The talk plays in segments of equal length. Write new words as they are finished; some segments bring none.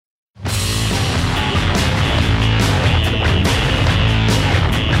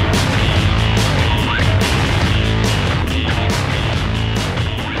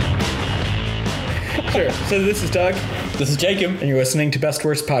So this is Doug. This is Jacob. And you're listening to Best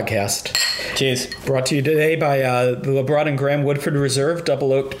Worst Podcast. Cheers. Brought to you today by the LeBron and Graham Woodford Reserve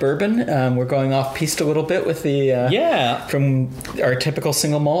Double Oaked Bourbon. We're going off piste a little bit with the... From our typical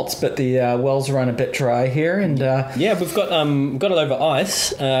single malts, but the wells run a bit dry here. And we've got it over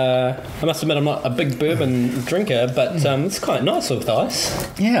ice. I must admit I'm not a big bourbon drinker, but it's quite nice with ice.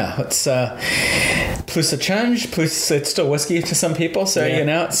 Yeah, it's plus a change, plus it's still whiskey to some people. So,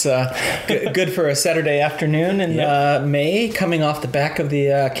 it's good for a Saturday afternoon in May, coming off the back of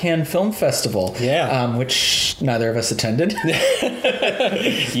the Cannes Film Festival, which neither of us attended.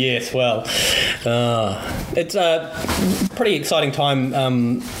 Yes, well, it's a pretty exciting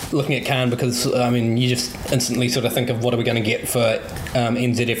time looking at Cannes because, you just instantly sort of think of what are we going to get for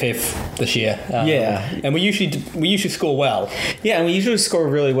NZFF this year. And we usually score well. Yeah, and we usually score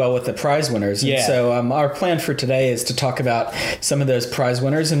really well with the prize winners. And yeah. So our plan for today is to talk about some of those prize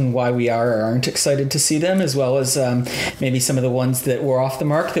winners and why we are or aren't excited to see them, as well as maybe some of the ones that were off the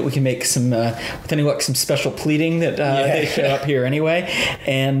mark that we can make some with any luck some special pleading that they show up here anyway.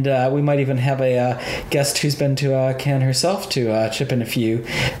 And we might even have a guest who's been to Cannes herself to chip in a few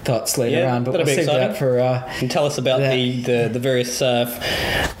thoughts later on. But we'll save that for... and tell us about the various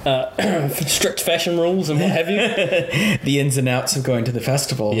strict fashion rules and what have you. The ins and outs of going to the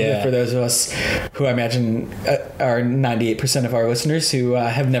festival. Yeah. For those of us who I imagine are 98% of our listeners who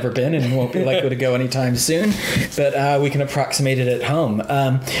have never been and won't be likely to go anytime soon, but we can approximate it at home.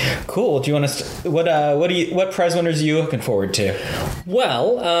 Cool. Do you want us? What prize winners are you looking forward to?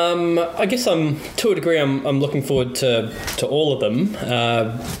 Well, I guess to a degree I'm looking forward to all of them.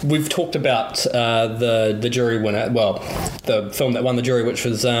 We've talked about the jury winner. Well, the film that won the jury, which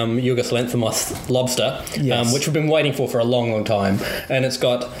was Yorgos Lanthimos' Lobster, yes. Which we've been waiting for a long time, and it's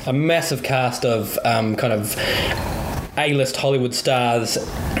got a massive cast of kind of A-list Hollywood stars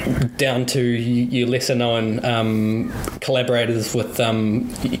down to your lesser-known collaborators with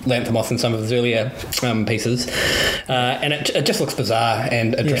Lanthimos in some of his earlier pieces. And it just looks bizarre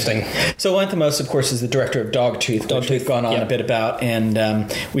and interesting. Yeah. So Lanthimos, of course, is the director of Dogtooth, which we've gone on a bit about,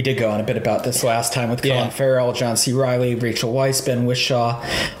 and we did go on a bit about this last time with Colin Farrell, John C. Reilly, Rachel Weisz, Ben Whishaw,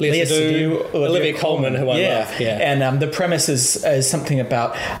 Léa Seydoux, Olivia Colman, who I love. Yeah. And the premise is something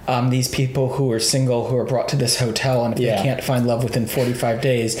about these people who are single who are brought to this hotel, and if they can't find love within 45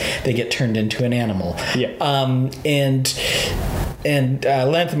 days, they get turned into an animal. And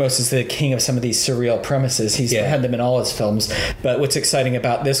Lanthimos is the king of some of these surreal premises. He's had them in all his films. But what's exciting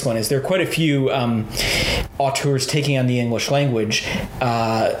about this one is there are quite a few auteurs taking on the English language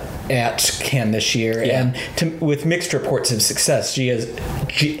at Cannes this year, and with mixed reports of success. Jia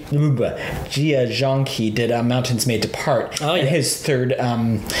Zhangke did Mountains May Depart, and his third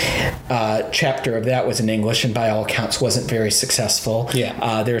chapter of that was in English, and by all accounts wasn't very successful.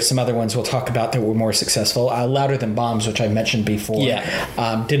 There are some other ones we'll talk about that were more successful. Louder Than Bombs, which I mentioned before,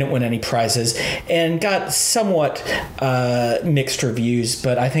 didn't win any prizes and got somewhat mixed reviews,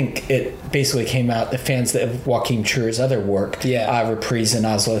 but I think it basically came out the fans that have Joachim Trier's other work, Reprise and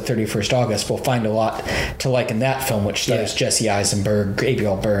Oslo 31st August, will find a lot to like in that film, which stars Jesse Eisenberg,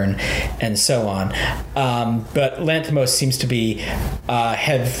 Gabriel Byrne, and so on. But Lanthimos seems to be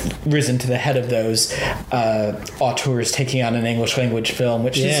have risen to the head of those auteurs taking on an English language film,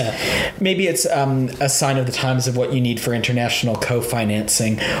 which is maybe it's a sign of the times of what you need for international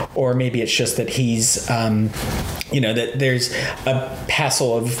co-financing, or maybe it's just that he's that there's a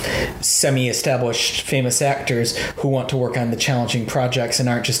passel of semi-established famous actors who want to work on the challenging projects and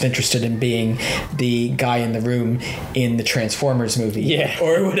aren't just interested in being the guy in the room in the Transformers movie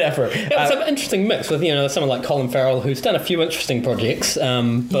or whatever. It's an interesting mix with someone like Colin Farrell, who's done a few interesting projects,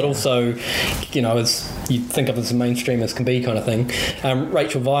 but also as you think of as mainstream as can be kind of thing.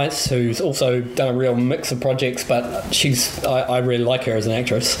 Rachel Weisz, who's also done a real mix of projects, but I really like her as an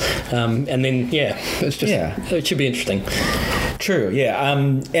actress. And then it's just it should be interesting. True,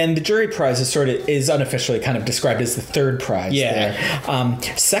 and the jury prize is unofficially kind of described as the third prize. There.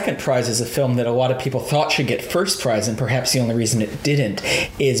 Second prize is a film that a lot of people thought should get first prize, and perhaps the only reason it didn't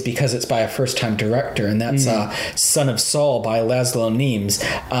is because it's by a first-time director, and that's Son of Saul by Laszlo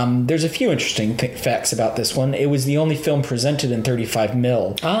Nemes. There's a few interesting facts about this one. It was the only film presented in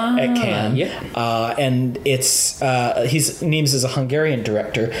 35mm at Cannes, and it's Nemes is a Hungarian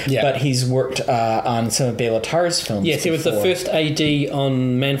director, but he's worked on some of Béla Tarr's films. Yes, he was the first AD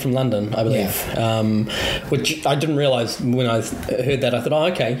on Man from London, I believe, which I didn't realise when I heard that. I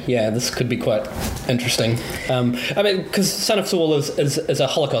thought, this could be quite interesting. Because Son of Saul is a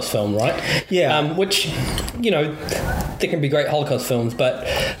Holocaust film, right? Which, there can be great Holocaust films, but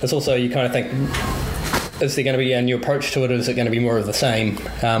there's also, you kind of think, is there going to be a new approach to it, or is it going to be more of the same?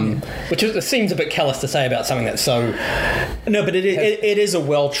 Which seems a bit callous to say about something that's so... No, but it is a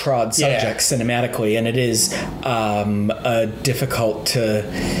well-trod subject cinematically, and it is difficult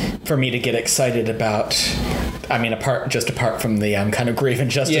for me to get excited about. I mean, apart from the kind of grave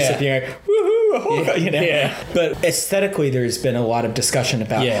injustice of being like, woohoo, you know. Yeah. But aesthetically, there's been a lot of discussion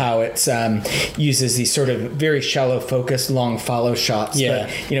about how it's uses these sort of very shallow focus, long follow shots. Yeah.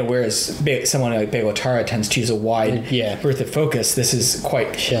 But, you know, whereas someone like Bela Tarr tends to use a wide berth of focus, this is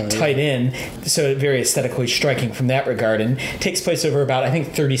quite tight in, so very aesthetically striking from that regard, and takes place over about, I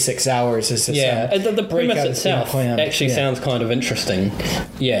think, 36 hours. Is this, the premise itself actually sounds kind of interesting.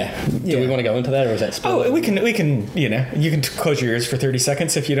 Yeah. Do we want to go into that, or is that spoiler? Oh, we can. You know, you can close your ears for 30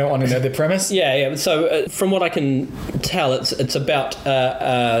 seconds if you don't want to know the premise. Yeah. So from what I can tell, it's about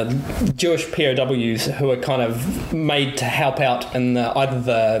Jewish POWs who are kind of made to help out in either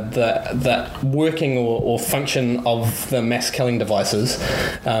the working or function of the mass killing devices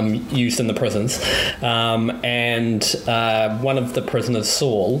used in the prisons. And one of the prisoners,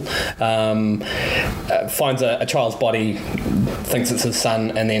 Saul, finds a child's body, thinks it's his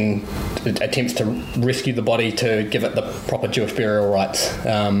son, and then attempts to rescue the body to give it the proper Jewish burial rites,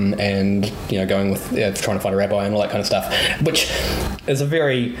 and going with trying to find a rabbi and all that kind of stuff, which is a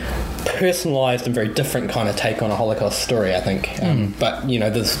very personalised and very different kind of take on a Holocaust story, I think. But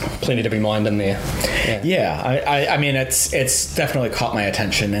there's plenty to be mined in there. I mean, it's definitely caught my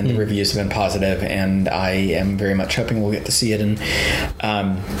attention, and the reviews have been positive, and I am very much hoping we'll get to see it in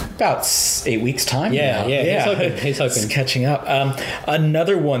about 8 weeks' time. He's hoping. It's catching up.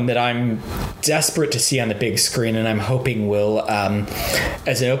 Another one that I'm desperate to see on the big screen, and I'm hoping will,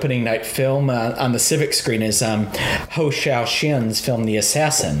 as an opening night film on the Civic screen, is Ho Xiao Shin's film The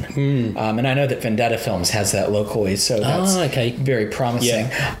Assassin. And I know that Vendetta Films has that locally, so that's very promising.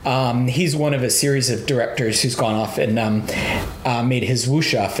 He's one of a series of directors who's gone off and made his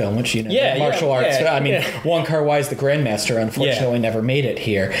wuxia film, which martial arts. I mean, Wong Kar-wai's the Grandmaster. Unfortunately, never made it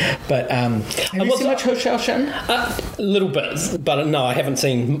here. But have you seen much Ho Xiao Shin? A little bit, but no, I haven't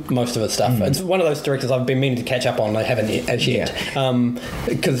seen most of his stuff. It's one of those directors I've been meaning to catch up on. I haven't as yet,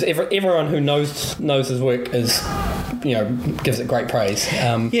 because everyone who knows his work is, gives it great praise.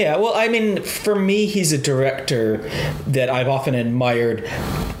 Well, I mean, for me, he's a director that I've often admired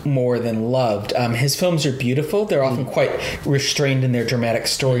more than loved. His films are beautiful. They're often quite restrained in their dramatic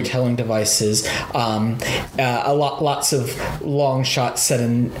storytelling devices. Lots of long shots set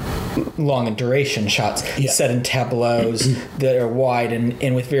in long in duration shots set in tableaus that are wide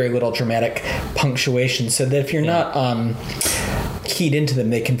and with very little dramatic punctuation, so that if you're not keyed into them,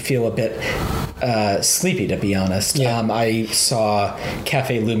 they can feel a bit sleepy, to be honest. I saw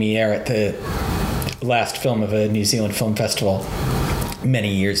Cafe Lumiere at the last film of a New Zealand film festival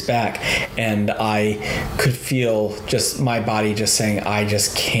many years back, and I could feel just my body just saying, I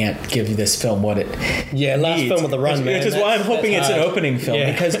just can't give this film what it last film of the run, man. Which is why I'm hoping it's an opening film,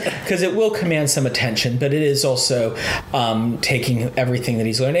 because it will command some attention, but it is also taking everything that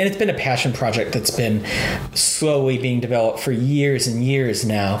he's learned, and it's been a passion project that's been slowly being developed for years and years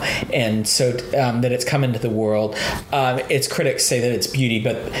now, and so that it's come into the world. Its critics say that it's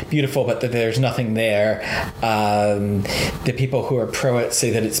beautiful, but that there's nothing there. The people who are pro it say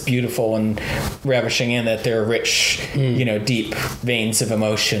that it's beautiful and ravishing, and that there are rich, deep veins of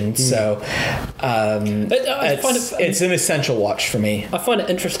emotion. So it's an essential watch for me. I find it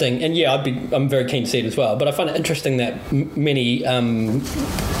interesting, and I'm very keen to see it as well. But I find it interesting that many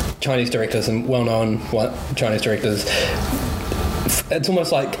Chinese directors and well-known Chinese directors, it's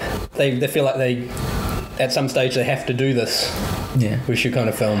almost like they feel like they, at some stage, they have to do this. Wuxia kind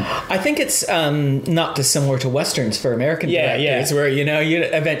of film. I think it's not dissimilar to westerns for American directors, where you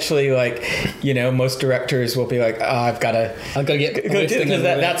eventually, most directors will be like, I've got to get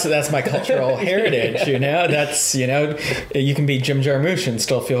because that's my cultural heritage. That's you can be Jim Jarmusch and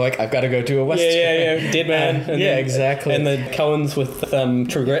still feel like I've got to go do a western. Dead Man. Exactly. And the Coens with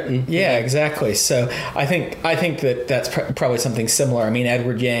True Grit. Exactly. So I think that's probably something similar. I mean,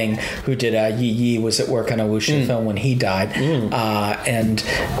 Edward Yang, who did Yi Yi, was at work on a wuxia film when he died.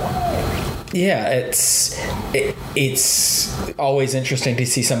 It's always interesting to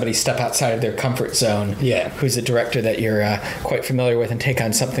see somebody step outside of their comfort zone. Who's a director that you're quite familiar with, and take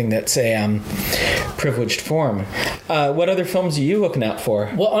on something that's a privileged form. What other films are you looking out for?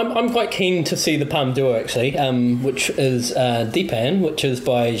 Well, I'm quite keen to see The Palme d'Or, actually, which is Dipan, which is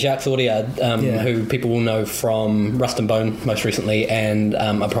by Jacques Audiard, who people will know from Rust and Bone most recently, and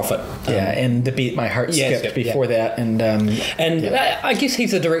A Prophet. And The Beat My Heart Skipped before that, and I guess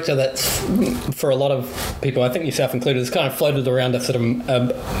he's a director that's, for a lot of people, I think yourself included, has kind of floated around a sort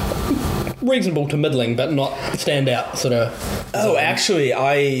of reasonable to middling, but not standout sort of. Oh, actually,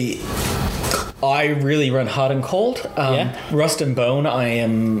 I really run hot and cold. Rust and Bone, I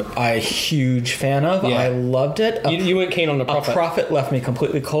am a huge fan of. I loved it. You weren't keen on The Prophet. Prophet left me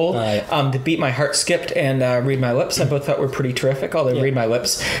completely cold. The Beat My Heart Skipped and Read My Lips, I both thought were pretty terrific, although Read My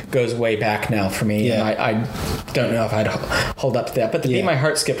Lips goes way back now for me. And I don't know if I'd hold up to that. But The Beat My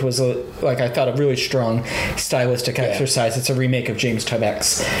Heart Skipped was, I thought, a really strong stylistic exercise. It's a remake of James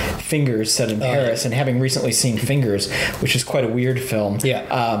Toback's Fingers set in Paris. And having recently seen Fingers, which is quite a weird film,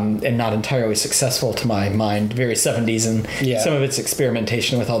 and not entirely successful to my mind, very 70s, and some of its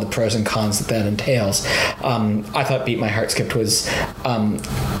experimentation with all the pros and cons that entails. I thought Beat My Heart Skipped was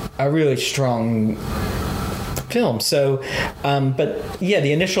a really strong film. So, but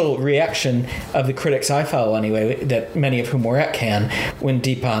the initial reaction of the critics I follow anyway, that many of whom were at Cannes when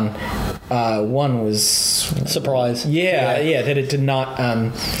Deepan won, was surprise. That it did not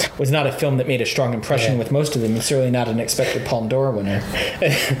was not a film that made a strong impression with most of them. It's certainly not an expected Palme d'Or winner.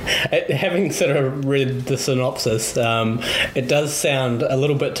 Having sort of read the synopsis, it does sound a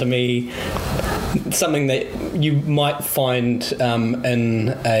little bit to me something that you might find in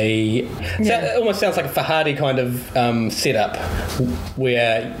a... It almost sounds like a Fahadi kind of setup,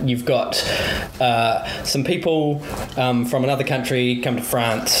 where you've got some people from another country come to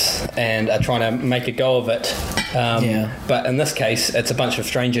France and are trying to make a go of it. But in this case, it's a bunch of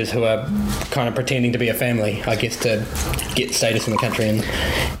strangers who are kind of pretending to be a family, I guess, to get status in the country. And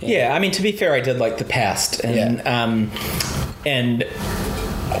I mean, to be fair, I did like The Past, and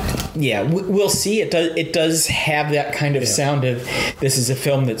we'll see. It does have that kind of sound of, this is a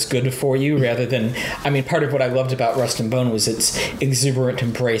film that's good for you, rather than, I mean, part of what I loved about Rust and Bone was its exuberant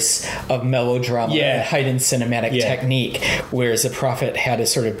embrace of melodrama and heightened cinematic technique, whereas The Prophet had a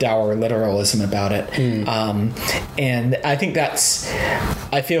sort of dour literalism about it. And I think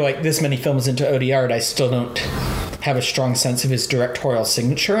I feel like this many films into Audiard, I still don't have a strong sense of his directorial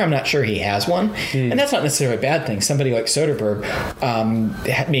signature. I'm not sure he has one. And that's not necessarily a bad thing. Somebody like Soderbergh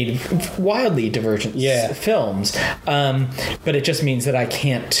made wildly divergent films. But it just means that I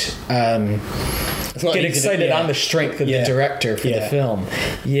can't get excited on the strength of the director for the film.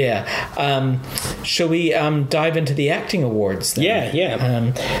 Shall we dive into the acting awards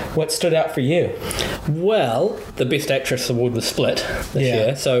then? What stood out for you? Well, the Best Actress award was split this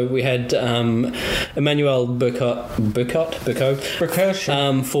year. So we had Emmanuelle Bercot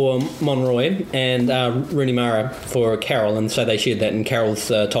for Monroy, and Rooney Mara for Carol, and so they shared that in Carol's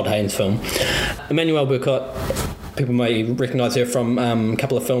Todd Haynes film. Emmanuelle Bercot, people may recognise her from a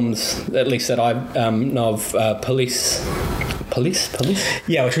couple of films, at least that I know of. Police,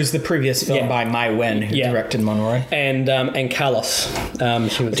 which was the previous film by Mai Wen, who directed Monroy, and Carlos,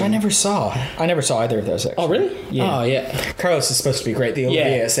 which I never saw. I never saw either of those, actually. Oh, really? Carlos is supposed to be great. The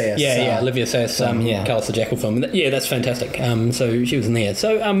Olivier Assayas. Olivia Assayas, Carlos the Jackal film. That's fantastic. So she was in there.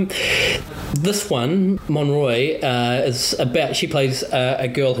 So this one, Monroy, is about, she plays a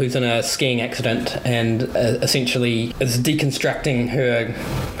girl who's in a skiing accident and essentially is deconstructing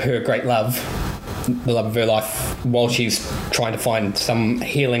her great love, the love of her life, while she's trying to find some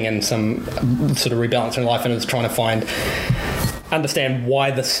healing and some sort of rebalance in life, and is trying to understand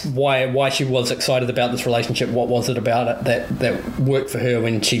why she was excited about this relationship. What was it about it that worked for her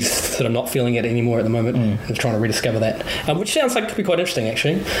when she's sort of not feeling it anymore at the moment, and trying to rediscover that, which sounds like it could be quite interesting,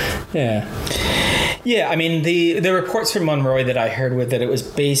 actually. I mean, the reports from Monroy that I heard were that it was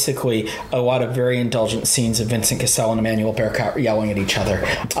basically a lot of very indulgent scenes of Vincent Cassel and Emmanuelle Bercot yelling at each other.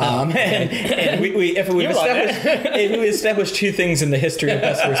 And if we establish two things in the history of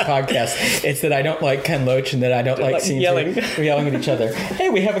Best Worst Podcast, it's that I don't like Ken Loach and that I don't like scenes yelling at each other. Hey,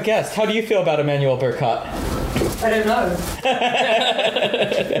 we have a guest. How do you feel about Emmanuelle Bercot? I don't know.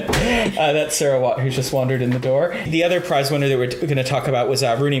 That's Sarah Watt, who's just wandered in the door. The other prize winner that we're going to talk about was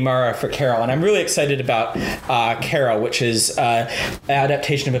Rooney Mara for Carol, and I'm really excited about Carol, which is an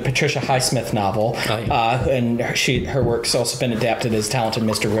adaptation of a Patricia Highsmith novel, and her work's also been adapted as Talented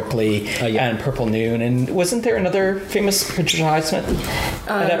Mr. Ripley and Purple Noon. And wasn't there another famous Patricia Highsmith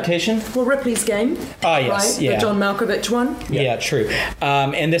adaptation? Well, Ripley's Game. Yes, right? The John Malkovich one. Yeah, true.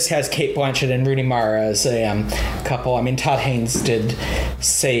 And this has Cate Blanchett and Rooney Mara as a couple. I mean, Todd Haynes did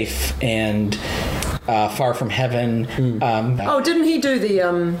Safe, and Far From Heaven. Didn't he do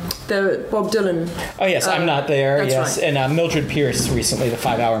the Bob Dylan? Oh yes, I'm Not There. That's Yes, right. and Mildred Pierce recently, the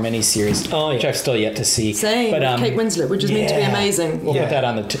 5-hour miniseries, which I've still yet to see. Same, but Kate Winslet, which is meant to be amazing. We'll put that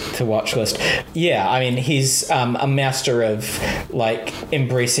on the to watch list. Yeah, I mean he's a master of like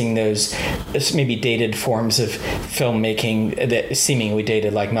embracing those maybe dated forms of filmmaking that seemingly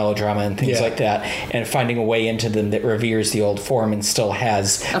dated, like melodrama and things like that, and finding a way into them that reveres the old form and still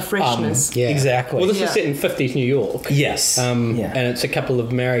has a freshness. Exactly. Well, this is set in 50s New York. Yes. And it's a couple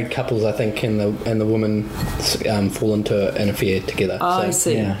of married couples, I think, and the woman fall into an affair together. I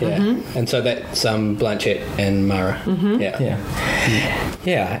see. Yeah. Mm-hmm. And so that's Blanchett and Mara. Mm-hmm.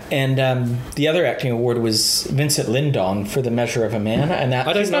 Yeah. And the other acting award was Vincent Lindon for The Measure of a Man, and that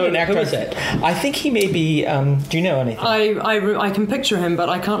I don't know who is that. I think he may be. Do you know anything? I can picture him, but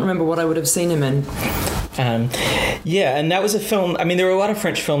I can't remember what I would have seen him in. And that was a film. I mean, there were a lot of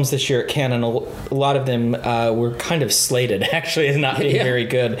French films this year at Cannes, and a lot of them were kind of slated, actually, as not being very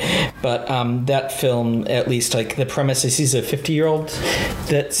good. But that film, at least, like the premise is he's a 50-year-old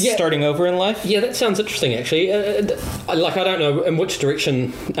that's starting over in life. Yeah, that sounds interesting, actually. I don't know in which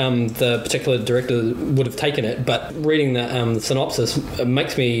direction the particular director would have taken it, but reading the synopsis it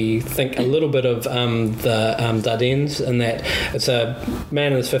makes me think a little bit of the Dardennes, in that it's a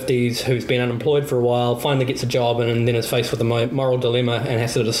man in his 50s who's been unemployed for a while, finally gets a job, and then is faced with a moral dilemma and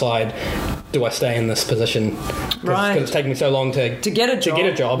has to decide, do I stay in this position? Right. Because it's taken me so long to get a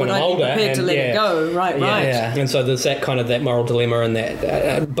job, and I'm older. Prepared to let it go. Right. Yeah. And so there's that moral dilemma, and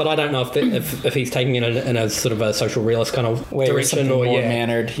that. But I don't know if he's taking it in a sort of a social realist kind of way, direction, or more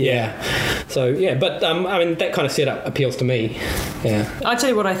mannered. Yeah. So but I mean that kind of setup appeals to me. Yeah. I tell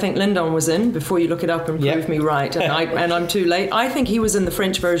you what I think Lindon was in before you look it up and prove me right, and I'm too late. I think he was in the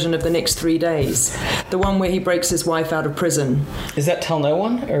French version of The Next 3 Days, the one where he breaks his wife out of prison. Is that Tell No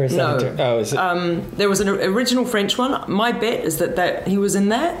One, or is no? Is it? There was an original French one. My bet is that he was in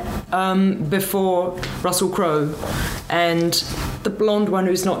that before Russell Crowe and the blonde one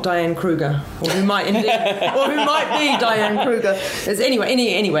who's not Diane Kruger, or who might be Diane Kruger.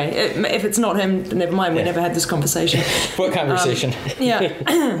 Anyway, if it's not him, never mind. We never had this conversation. What conversation?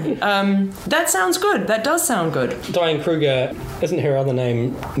 That sounds good. That does sound good. Diane Kruger, isn't her other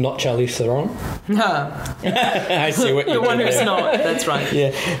name not Charlize Theron? I see what you're doing. The one who's not. That's right.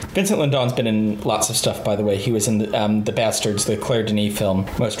 Yeah. Vincent Lindon's been in lots of stuff, by the way. He was in the Bastards, the Claire Denis film,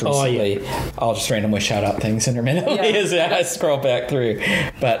 most recently. I'll just randomly shout out things intermittently as I scroll back through.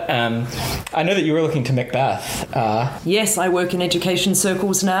 But I know that you were looking to Macbeth. Yes, I work in education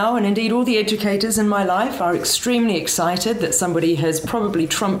circles now, and indeed all the educators in my life are extremely excited that somebody has probably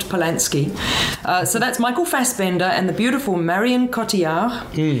trumped Polanski. So that's Michael Fassbender and the beautiful Marion Cotillard,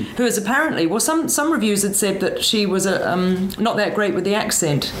 who is apparently, some reviews had said that she was not that great with the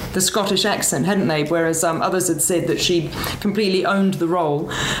accent, the Scottish accent, hadn't they? Whereas others had said that she completely owned the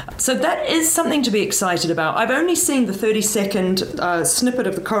role. So that is something to be excited about. I've only seen the 30-second snippet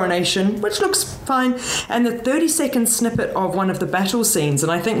of the coronation, which looks fine, and the 30-second snippet of one of the battle scenes.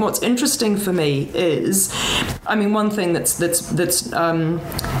 And I think what's interesting for me is, one thing that's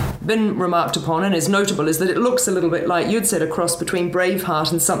been remarked upon and is notable is that it looks a little bit like, you'd said, a cross between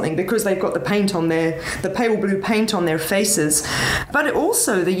Braveheart and something, because they've got the paint on the pale blue paint on their faces. But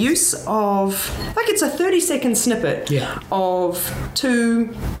also the use of, it's a 30-second snippet of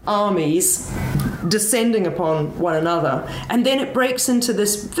two armies descending upon one another, and then it breaks into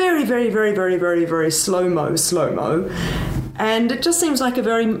this very, very, very, very, very, very slow-mo, and it just seems like a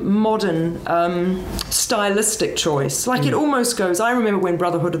very modern stylistic choice. It almost goes, I remember when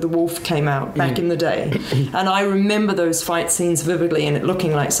Brotherhood of the Wolf came out back in the day, and I remember those fight scenes vividly, and it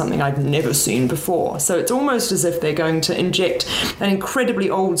looking like something I'd never seen before. So it's almost as if they're going to inject an incredibly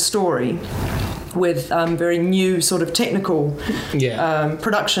old story with very new sort of technical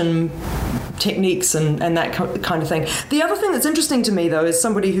production techniques and that kind of thing. The other thing that's interesting to me, though, as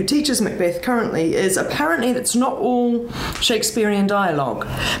somebody who teaches Macbeth currently, is apparently it's not all Shakespearean dialogue,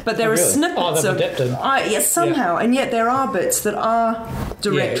 but there are snippets of adapted. Yes, somehow, and yet there are bits that are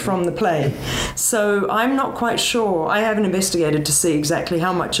direct from the play. So I'm not quite sure. I haven't investigated to see exactly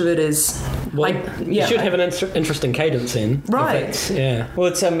how much of it is. You should have an interesting cadence in. Right. Well,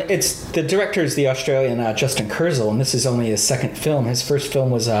 it's the director is the Australian Justin Kurzel, and this is only his second film. His first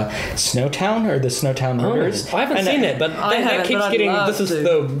film was Snowtown, Snowtown or the Snowtown Murders. I haven't seen it, but that keeps getting. This is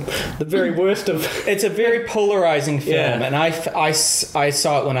the very worst of. It's a very polarizing film, and I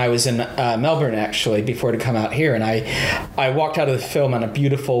saw it when I was in Melbourne actually before it had come out here, and I walked out of the film on a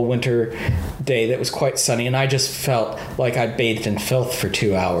beautiful winter day that was quite sunny, and I just felt like I bathed in filth for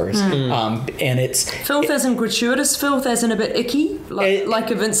 2 hours. And it's filth as in gratuitous filth, as in a bit icky,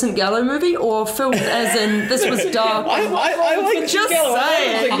 like a Vincent Gallo movie, or filth as in this was dark. I like just Gallo.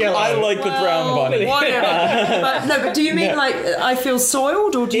 I like the brown bunny. Whatever. But do you mean like I feel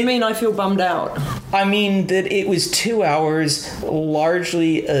soiled, or do you mean I feel bummed out? I mean that it was 2 hours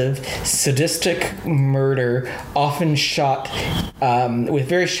largely of sadistic murder, often shot with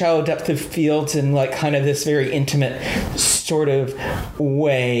very shallow depth of fields and like kind of this very intimate sort of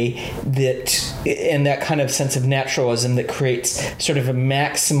way and that kind of sense of naturalism that creates sort of a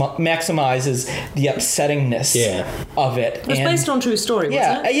maximizes the upsettingness of it. It was based on true story,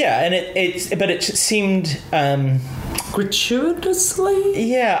 wasn't it? Yeah, and it seemed gratuitously.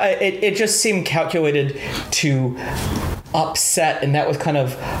 Yeah, it just seemed calculated to upset, and that was kind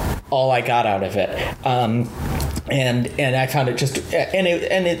of all I got out of it. And I found it just and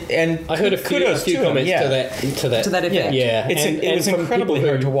I heard a few comments to that effect. Yeah, it was incredibly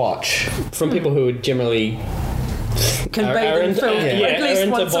hard to watch from people who would generally convey in film, at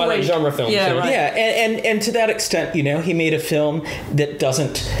least once a week. Genre films. Yeah, right. And to that extent, he made a film that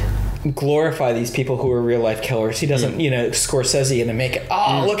doesn't glorify these people who are real life killers. He doesn't, Scorsese and make it.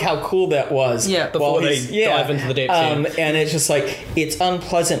 Look how cool that was. Yeah, before they dive into the depths. And it's just like it's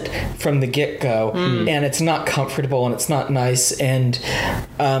unpleasant from the get go, and it's not comfortable, and it's not nice, and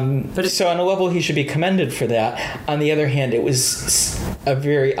so on a level he should be commended for that. On the other hand, it was a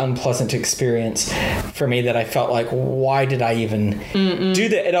very unpleasant experience for me that I felt like, why did I even do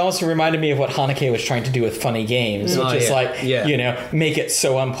that? It also reminded me of what Haneke was trying to do with Funny Games, which is make it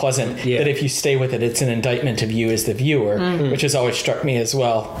so unpleasant that if you stay with it, it's an indictment of you as the viewer, which has always struck me as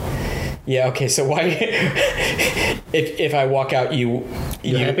well. Yeah. Okay. So why, if I walk out, you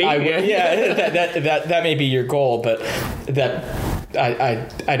happy? That may be your goal, but that.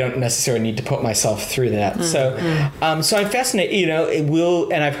 I don't necessarily need to put myself through that. So I'm fascinated, it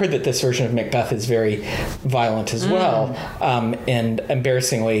will, and I've heard that this version of Macbeth is very violent as well. And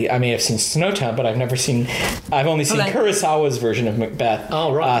embarrassingly, I may have seen Snowtown, but I've only seen Kurosawa's version of Macbeth,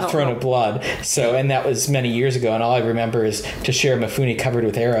 Throne of Blood. So, and that was many years ago, and all I remember is Toshiro Mifune covered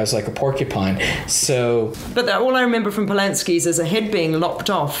with arrows like a porcupine. So, but all I remember from Polanski's is a head being lopped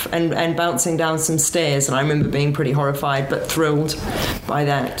off and bouncing down some stairs, and I remember being pretty horrified but thrilled by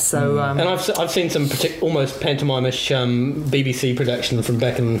that. So and I've seen some almost pantomimish BBC production from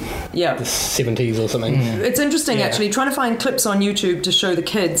back in the 70s or something. It's interesting actually trying to find clips on YouTube to show the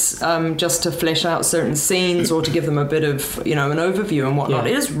kids just to flesh out certain scenes or to give them a bit of an overview and whatnot.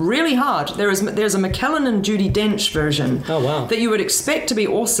 It is really hard. There's a McKellen and Judi Dench version that you would expect to be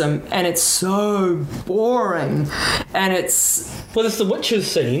awesome, and it's so boring, and it's there's the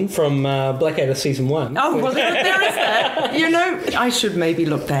witches scene from Blackadder season 1. Oh well, there is that. I should maybe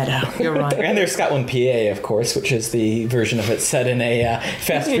look that up. You're right. And there's Scotland, PA, of course, which is the version of it set in a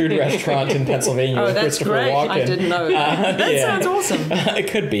fast food restaurant in Pennsylvania with that's Christopher great. Walken. I didn't know that. Sounds awesome. It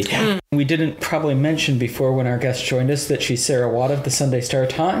could be. We didn't probably mention before when our guest joined us that she's Sarah Watt of the Sunday Star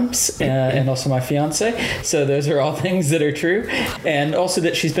Times and also my fiance. So those are all things that are true. And also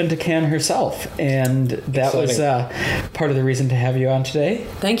that she's been to Cannes herself. And that was part of the reason to have you on today.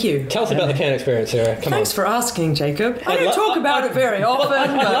 Thank you. Tell us about the Cannes experience, Sarah. Thanks for asking, Jacob. I don't talk about it very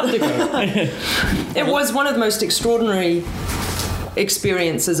often, but it was one of the most extraordinary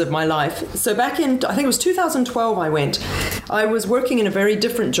experiences of my life. So back in, I think it was 2012 I went. I was working in a very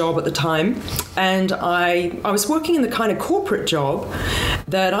different job at the time, and I was working in the kind of corporate job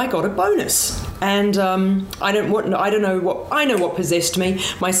that I got a bonus. And I know what possessed me.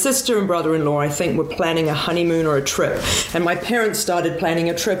 My sister and brother-in-law, I think, were planning a honeymoon or a trip, and my parents started planning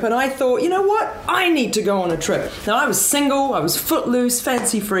a trip, and I thought, you know what? I need to go on a trip. Now, I was single, I was footloose,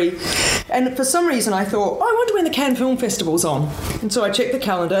 fancy-free, and for some reason I thought, I wonder when the Cannes Film Festival's on. And so I checked the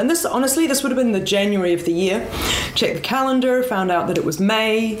calendar, and this would have been the January of the year. Checked the calendar, found out that it was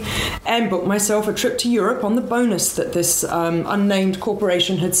May, and booked myself a trip to Europe on the bonus that this unnamed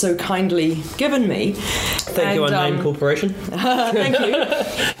corporation had so kindly given. given me. Thank you, Unnamed Corporation. Thank you.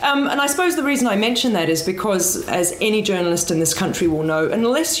 And I suppose the reason I mention that is because, as any journalist in this country will know,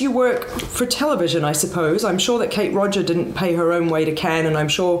 unless you work for television, I suppose, I'm sure that Kate Roger didn't pay her own way to Cannes, and I'm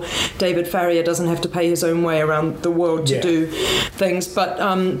sure David Farrier doesn't have to pay his own way around the world to do things.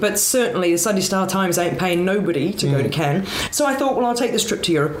 But certainly the Sunday Star Times ain't paying nobody to go to Cannes. So I thought, well, I'll take this trip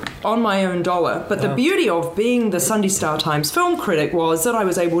to Europe on my own dollar. But the beauty of being the Sunday Star Times film critic was that I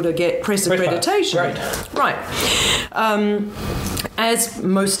was able to get press accreditation. Right. As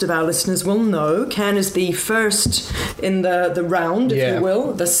most of our listeners will know, Cannes is the first in the round, if you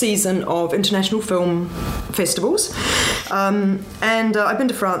will, the season of international film festivals. And I've been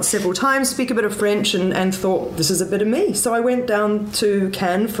to France several times, speak a bit of French, and thought, this is a bit of me. So I went down to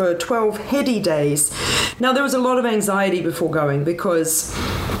Cannes for 12 heady days. Now, there was a lot of anxiety before going because...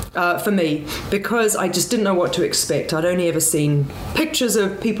 for me, because I just didn't know what to expect. I'd only ever seen pictures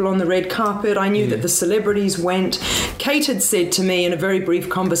of people on the red carpet. I knew that the celebrities went. Kate had said to me in a very brief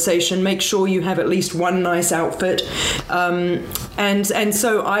conversation, make sure you have at least one nice outfit. And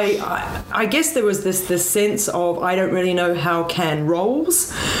so I guess there was this sense of, I don't really know how Cannes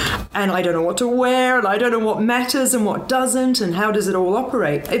rolls, and I don't know what to wear, and I don't know what matters and what doesn't, and how does it all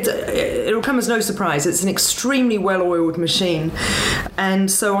operate. It'll come as no surprise. It's an extremely well-oiled machine.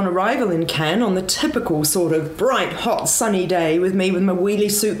 And so on arrival in Cannes, on the typical sort of bright, hot, sunny day, with my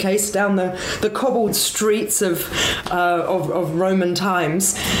wheelie suitcase down the cobbled streets of Roman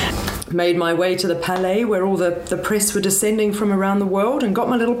times, made my way to the Palais where all the press were descending from around the world, and got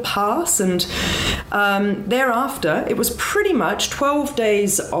my little pass. And thereafter, it was pretty much 12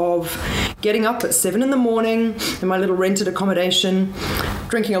 days of getting up at 7 in the morning in my little rented accommodation,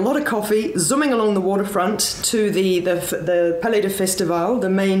 drinking a lot of coffee, zooming along the waterfront to the Palais de Festival, the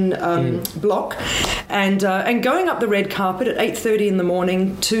main block, and going up the red carpet at 8:30 in the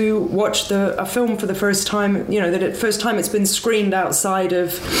morning to watch a film for the first time. First time it's been screened outside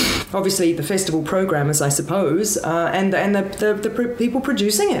of, obviously, the festival programmers, I suppose, and the people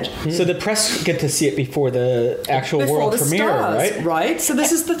producing it. So the press get to see it before the actual world premiere, stars, right? So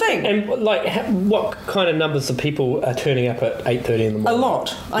this is the thing. And what kind of numbers of people are turning up at 8:30 in the morning? A lot.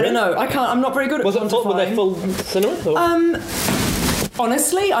 I don't know. I'm not very good at quantifying. Were they full cinema?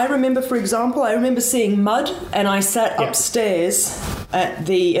 Honestly, I remember seeing Mud, and I sat upstairs at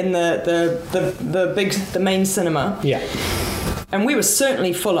the main cinema. Yeah. And we were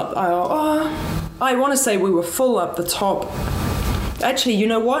certainly full up. I want to say we were full up the top. Actually, you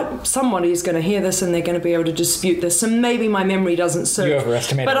know what? Somebody's going to hear this and they're going to be able to dispute this. And maybe my memory doesn't serve. You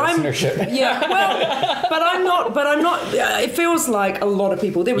overestimate listenership. Yeah, well, but I'm not. It feels like a lot of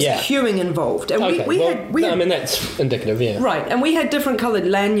people. There was queuing involved, and we had. That's indicative, yeah. Right, and we had different coloured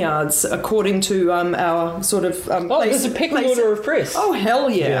lanyards according to our sort of. There's a pecking order of press. Oh hell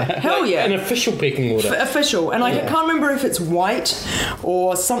yeah, hell yeah! An official pecking order. Official, and I can't remember if it's white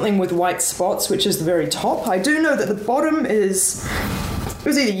or something with white spots, which is the very top. I do know that the bottom is. It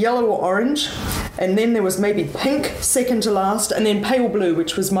was either yellow or orange, and then there was maybe pink second to last, and then pale blue,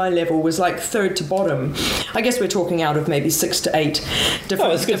 which was my level, was like third to bottom. I guess we're talking out of maybe 6 to 8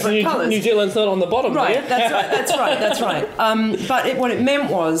 different colours. New Zealand's not on the bottom, right? Yeah? That's right. But what it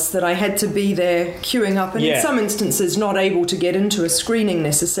meant was that I had to be there queuing up, and in some instances not able to get into a screening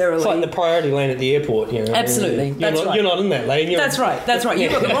necessarily. It's like the priority lane at the airport, you know. Absolutely, You're not in that lane. That's right.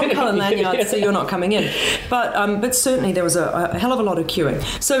 You've got the wrong colour lanyard, so you're not coming in. But certainly there was a hell of a lot of queuing.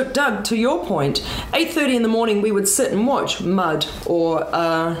 So, Doug, to your point, 8:30 in the morning we would sit and watch Mud or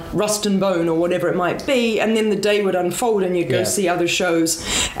Rust and Bone or whatever it might be, and then the day would unfold and you'd go see other shows,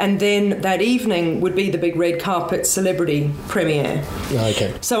 and then that evening would be the big red carpet celebrity premiere.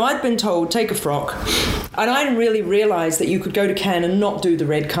 Okay. So I'd been told, take a frock, and I didn't really realise that you could go to Cannes and not do the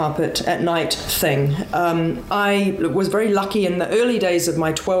red carpet at night thing. I was very lucky in the early days of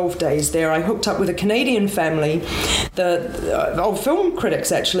my 12 days there. I hooked up with a Canadian family, of film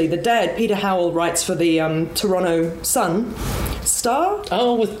critics actually. The dad, Peter Howell, writes for the Toronto Sun Star.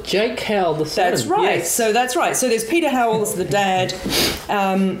 Oh, with Jake Howell, the son. That's right. Yes. So that's right. So there's Peter Howell's the dad,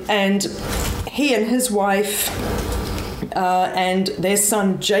 and he and his wife and their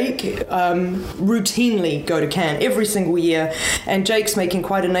son Jake routinely go to Cannes every single year, and Jake's making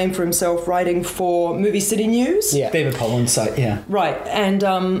quite a name for himself writing for Movie City News. Yeah, David Pollan's site. Yeah, right.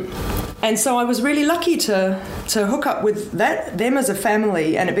 And so I was really lucky to hook up with them as a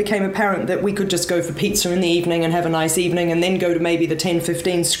family, and it became apparent that we could just go for pizza in the evening and have a nice evening, and then go to maybe the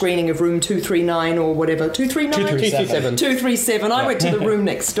 10:15 screening of room 239 or whatever. 239? 237. I went to the room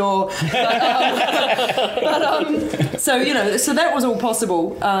next door. So that was all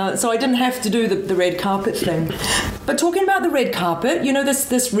possible. So I didn't have to do the red carpet thing. But talking about the red carpet, you know,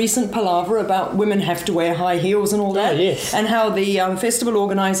 this recent palaver about women have to wear high heels and all that, yes. and how the festival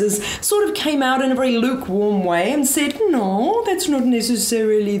organisers sort of came out in a very lukewarm way and said, no, that's not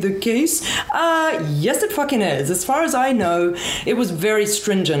necessarily the case. Yes, it fucking is. As far as I know, it was very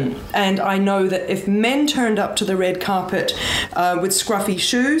stringent, and I know that if men turned up to the red carpet with scruffy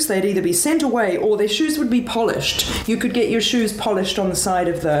shoes, they'd either be sent away or their shoes would be polished. You could get your shoes polished on the side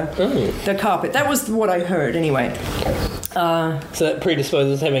of the carpet. That was what I heard, anyway. So that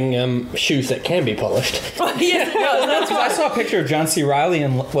predisposes having shoes that can be polished. That's I saw a picture of John C. Reilly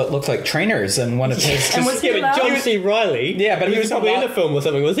in what looked like trainers and one of his. And was he but John allowed? C. Reilly. Yeah, but he was probably in a film or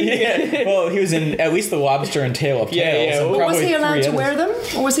something, was he? Yeah. Well, he was in at least The Lobster and Tale of Tales. Yeah. And But was probably he allowed 3 to others. wear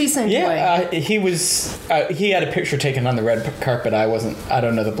them, or was he sent away? Yeah, he was. He had a picture taken on the red carpet. I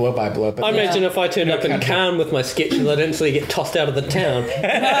don't know the blow by blow, but I imagine if I turned up in country. Cannes with my sketches, I'd instantly get tossed out of the town.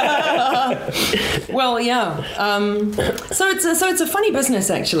 Well, yeah. So it's a funny business,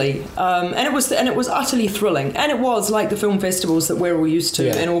 actually, and it was utterly thrilling, and it was like the film festivals that we're all used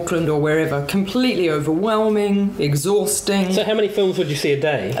to in Auckland or wherever, completely overwhelming, exhausting. So how many films would you see a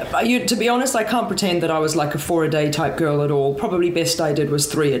day? To be honest, I can't pretend that I was like a 4-a-day type girl at all. Probably best I did was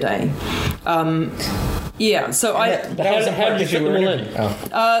 3 a day. Yeah, so How did you fit them all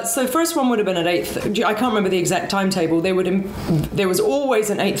in? so first one would have been at 8:30. I can't remember the exact timetable. There was always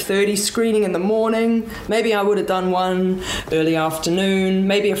an 8:30 screening in the morning. Maybe I would have done one early afternoon,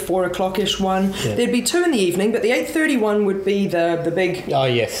 maybe a 4 o'clock-ish one. Yeah. There'd be 2 in the evening, but the 8:30 one would be the big Oh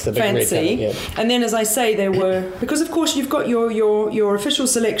yes, the big fancy. red carpet, yeah. And then, as I say, there were, because of course you've got your official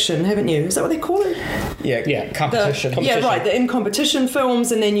selection, haven't you? Is that what they call it? Yeah, competition. Yeah, right. The in competition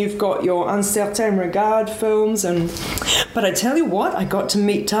films, and then you've got your Un Certain Regard films, but I tell you what, I got to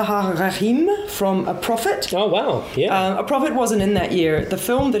meet Tahar Rahim from A Prophet. Oh wow, yeah. A Prophet wasn't in that year. The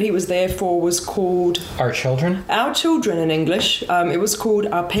film that he was there for was called Our Children. Our Children in English. It was called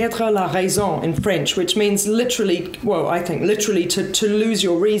À perdre la raison in French, which means literally, well, I think literally to lose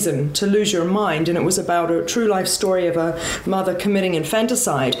your reason, to lose your mind. And it was about a true life story of a mother committing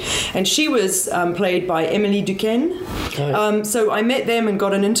infanticide. And she was played by Emily Duquesne. Oh. So I met them and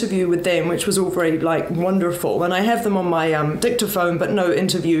got an interview with them, which was all very wonderful. And I have them on my dictaphone, but no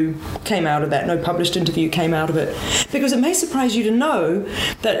interview came out of that. No published interview came out of it. Because it may surprise you to know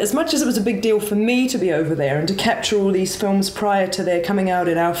that as much as it was a big deal for me to be over there and to capture all these films prior to their coming out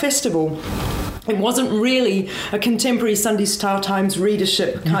at our festival, it wasn't really a contemporary Sunday Star Times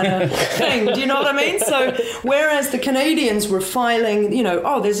readership kind of thing. Do you know what I mean? So whereas the Canadians were filing,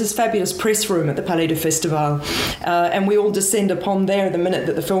 there's this fabulous press room at the Palais de Festival, and we all descend upon there the minute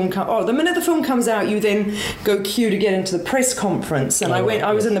that the film comes out, you then go queue to get into the press conference. And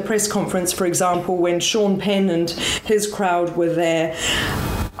I was in the press conference, for example, when Sean Penn and his crowd were there.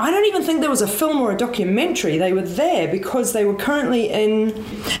 I don't even think there was a film or a documentary. They were there because they were currently in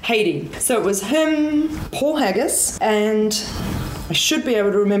Haiti. So it was him, Paul Haggis, and I should be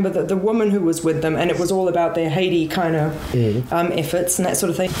able to remember the woman who was with them, and it was all about their Haiti kind of efforts and that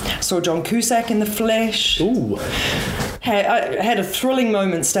sort of thing. I saw John Cusack in the flesh. Ooh. I had a thrilling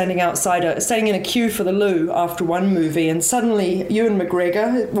moment standing in a queue for the loo after one movie, and suddenly Ewan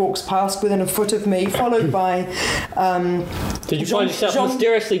McGregor walks past within a foot of me, followed by Did you find yourself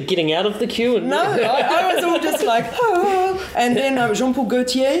mysteriously getting out of the queue? No, I was all just like, oh. And then Jean-Paul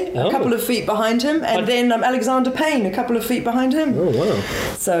Gaultier, a couple of feet behind him, and then Alexander Payne, a couple of feet behind him. Oh, wow.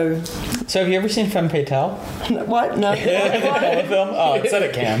 So have you ever seen Femme Fatale? What? No. The film? Oh, it's at a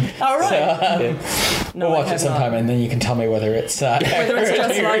Cannes. All right. We'll watch it sometime, and then you can tell me whether it's just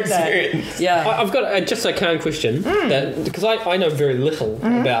like that. Yeah. I've got just a kind of question, because I know very little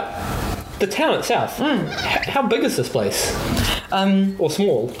about the town itself. How big is this place? Or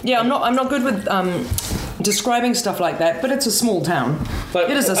small? Yeah, I'm not good with describing stuff like that, but it's a small town.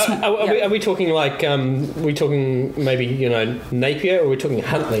 But it is a small. Are we talking like? We talking maybe Napier, or are we talking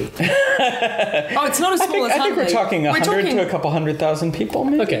Huntly? Oh, it's not as small as Huntly. I think we're talking 100 to a couple 100,000 people.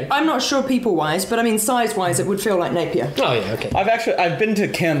 Maybe. Okay. I'm not sure people-wise, but I mean size-wise, it would feel like Napier. Oh yeah, okay. I've been to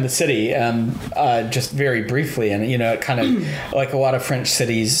Cannes, the city, just very briefly, and it kind of like a lot of French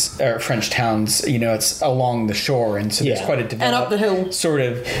cities or French towns. It's along the shore, and so there's quite a developed and up the hill sort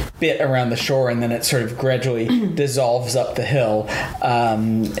of bit around the shore, and then it sort of gradually dissolves up the hill,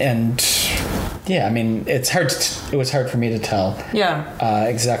 and yeah, I mean it was hard for me to tell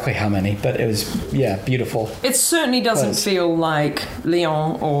exactly how many, but it was beautiful. It certainly doesn't feel like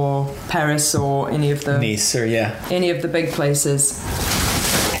Lyon or Paris or any of the Nice or any of the big places.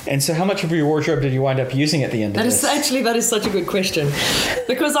 And so how much of your wardrobe did you wind up using at the end of this? That is such a good question.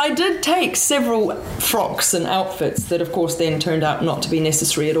 Because I did take several frocks and outfits that, of course, then turned out not to be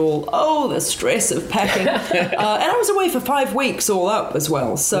necessary at all. Oh, the stress of packing. And I was away for 5 weeks all up as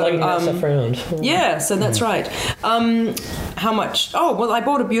well. So stuff around. Yeah, so that's right. How much? Oh, well, I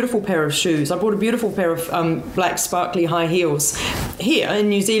bought a beautiful pair of shoes. I bought a beautiful pair of black sparkly high heels here in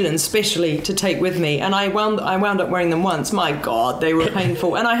New Zealand, specially to take with me. And I wound up wearing them once. My God, they were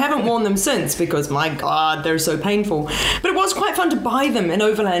painful. And I haven't worn them since because, my God, they're so painful. But it was quite fun to buy them in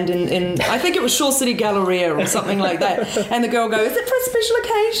Overland in I think it was Shore City Galleria or something like that. And the girl goes, "Is it for a special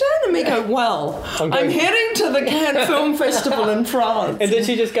occasion?" And we go, "Well, I'm heading to the Cannes Film Festival in France." And did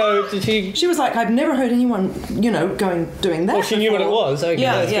she just go, She was like, "I've never heard anyone, doing that." Well, she knew what it was. Okay,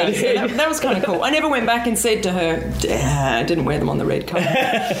 yeah. So that was kind of cool. I never went back and said to her, I didn't wear them on the red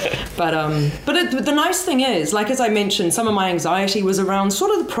carpet. But the nice thing is, like as I mentioned, some of my anxiety was around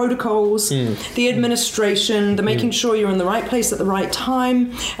sort of the protocols, the administration, the making sure you're in the right place at the right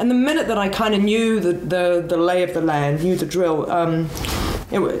time. And the minute that I kind of knew the lay of the land, knew the drill,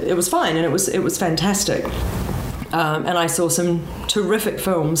 it was fine and it was fantastic. And I saw some terrific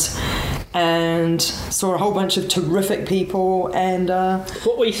films and saw a whole bunch of terrific people. And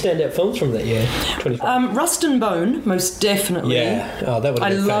what were your standout films from that year? Rust and Bone, most definitely. Yeah, that would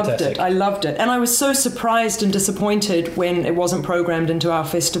have been fantastic. I loved it, and I was so surprised and disappointed when it wasn't programmed into our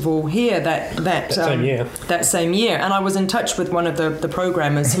festival here that same year. That same year. And I was in touch with one of the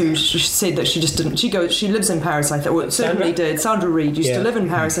programmers who said that she just didn't. She lives in Paris. I thought, well, certainly did. Sandra Reed used to live in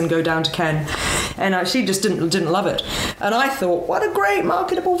Paris and go down to Cannes, and she just didn't love it. And I thought, what a great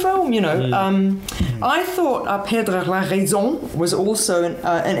marketable film, I thought Perdre la Raison was also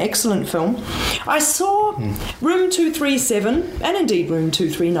an excellent film. I saw Room 237 and indeed Room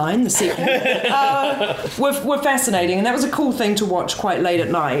 239, the sequel, were fascinating, and that was a cool thing to watch quite late at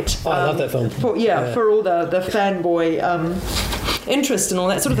night. I love that film. For all the fanboy interest and all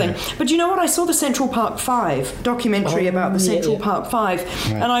that sort of thing. But you know what? I saw the Central Park 5 documentary about the Central Park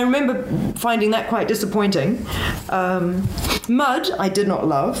 5, and I remember finding that quite disappointing. Mud, I did not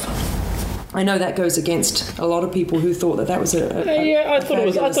love. I know that goes against a lot of people who thought that was I thought it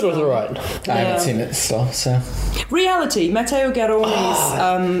was all right. I haven't seen it still, so. Reality, Matteo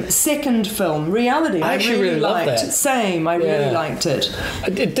Garrone's second film, Reality. I actually really liked loved that. Same, I really liked it.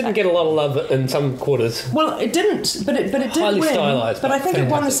 It didn't get a lot of love in some quarters. Well, it didn't, but it did highly win. Stylized, but I think it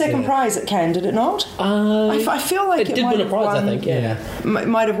won the second prize at Cannes, did it not? I feel like it did might win a have prize, won, I think, yeah.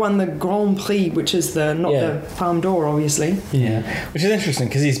 Might have won the Grand Prix, which is not the Palme d'Or, obviously. Yeah, which is interesting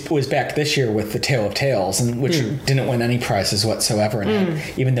because he was back this year with The Tale of Tales, and which didn't win any prizes whatsoever in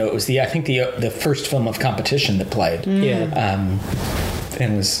it, even though it was the first film of competition that played.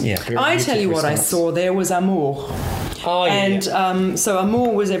 And was very I tell you what response. I saw there was Amour. So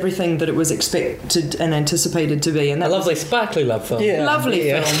Amour was everything that it was expected and anticipated to be, and that a lovely sparkly love film. Lovely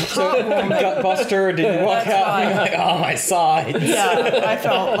film. So Gutbuster didn't walk out and be like, "Oh, my sides." Yeah, I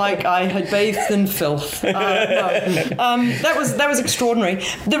felt like I had bathed in filth. That was extraordinary.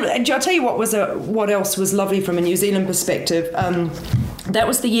 I'll tell you what else was lovely from a New Zealand perspective. That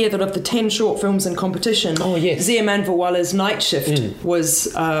was the year that of the 10 short films in competition, Zia Manvawala's Night Shift was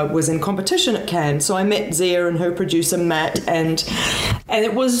in competition at Cannes. So I met Zia and her producer Matt, and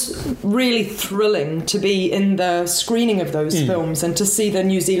it was really thrilling to be in the screening of those films and to see the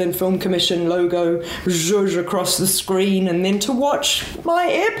New Zealand Film Commission logo zhuzh across the screen, and then to watch my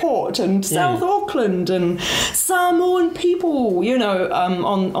airport and South Auckland and Samoan people,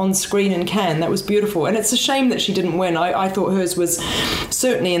 on screen in Cannes. That was beautiful, and it's a shame that she didn't win. I thought hers was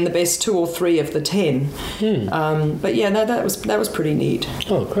certainly in the best 2 or 3 of the 10. But yeah, that was pretty neat.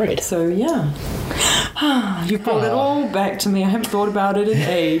 Oh, great. So yeah. You brought it all back to me. I haven't thought about it in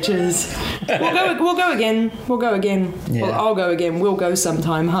ages. We'll go again. Yeah. Well, I'll go again. We'll go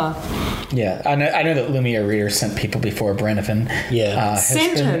sometime, huh? Yeah, I know that Lumiere Reader sent people before Brenovan.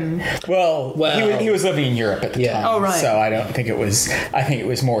 Sent him. Well, he was living in Europe at the time. Oh, right. So I don't think it was. I think it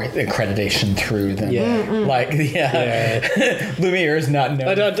was more accreditation through than Lumiere is not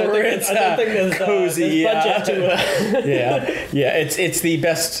known for its cozy. Budget to It's the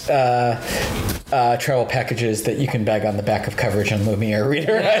best. Travel packages that you can bag on the back of coverage on Lumiere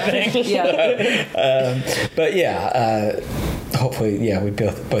Reader, I think. hopefully, we'd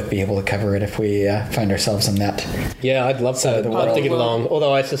both be able to cover it if we find ourselves in that. Yeah, I'd love to get along.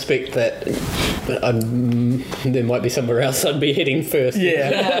 Although I suspect that there might be somewhere else I'd be heading first.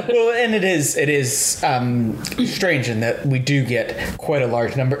 Yeah. Well, and it is strange in that we do get quite a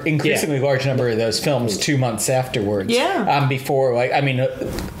increasingly large number of those films 2 months afterwards. Yeah. Before,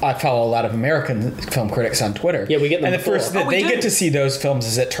 I follow a lot of American film critics on Twitter. Yeah, we get them. And the first that they get to see those films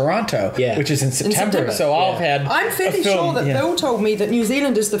is at Toronto, which is in September. So I've had. I'm fairly sure that Bill told me that New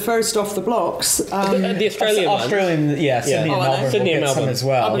Zealand is the first off the blocks. The Australian one. Sydney and Melbourne will get some as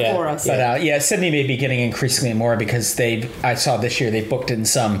well. Before us. But Sydney may be getting increasingly more because I saw this year they booked in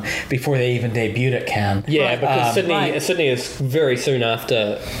some before they even debuted at Cannes. Yeah, because Sydney is very soon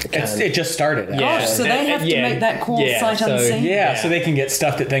after Cannes. It just started. Gosh, so they have to make that call sight unseen. So they can get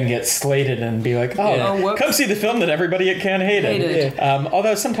stuff that then gets slated and be like, come see the film that everybody at Cannes hated.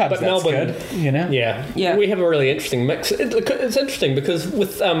 Although sometimes that's Melbourne, good, Yeah, we have a really interesting mix. It's interesting because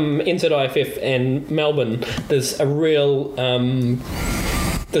with NZIFF and Melbourne, there's a real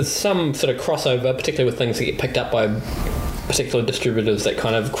there's some sort of crossover, particularly with things that get picked up by particular distributors that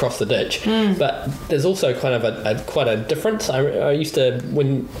kind of cross the ditch. But there's also kind of quite a difference. I used to,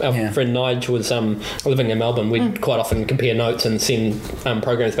 when our friend Nige was living in Melbourne, we'd quite often compare notes and send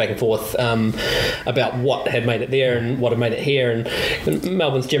programs back and forth about what had made it there and what had made it here. And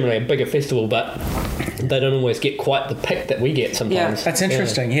Melbourne's generally a bigger festival, but they don't always get quite the pick that we get sometimes. Yeah. That's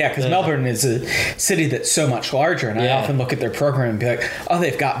interesting, because Melbourne is a city that's so much larger, and I often look at their program and be like, oh,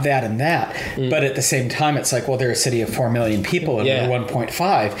 they've got that and that. But at the same time, it's like, well, they're a city of 4 million people and we're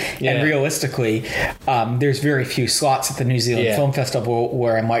 1.5. And realistically, there's very few slots at the New Zealand Film Festival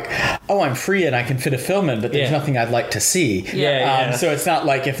where I'm like, oh, I'm free and I can fit a film in, but there's nothing I'd like to see. So it's not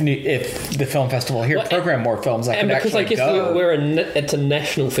like if the film festival here program more films, I can actually go. It's a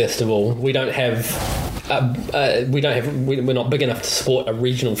national festival. We don't have... we're not big enough to support a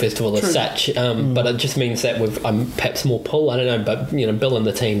regional festival as such, but it just means that we've perhaps more pull. I don't know, but Bill and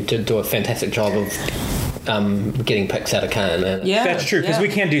the team do a fantastic job of getting picks out of Cannes. That's true, because we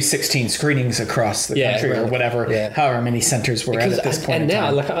can do 16 screenings across the country or whatever, however many centres we're at this point. And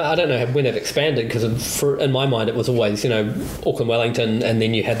now, I don't know when it expanded, because in my mind it was always Auckland, Wellington, and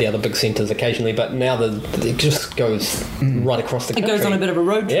then you had the other big centres occasionally. But now it just goes right across the country. It goes on a bit of a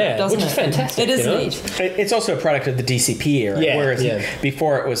road trip, doesn't it? Which is fantastic. It is neat. It's also a product of the DCP era, whereas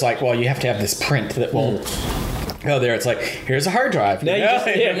before it was like, well, you have to have this print that will go there. It's like, here's a hard drive. Now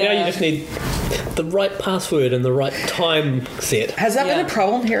you just need the right password and the right time set. Has that been a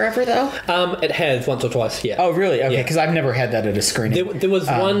problem here ever, though? It has once or twice, Oh, really? Okay, because I've never had that at a screening. There was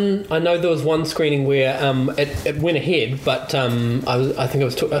one. I know there was one screening where it went ahead, but I think it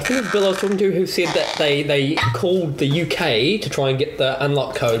was Bill I was talking to who said that they called the UK to try and get the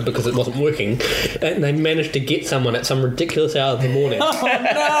unlock code because it wasn't working, and they managed to get someone at some ridiculous hour of the morning.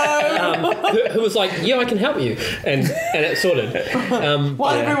 Who was like, "Yeah, I can help you," and it sorted.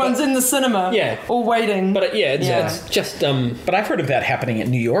 While everyone's in the cinema. All waiting. But it's just... but I've heard of that happening at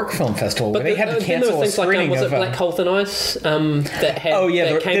New York Film Festival, where they had to cancel a screening was it Black Hole Thin Ice that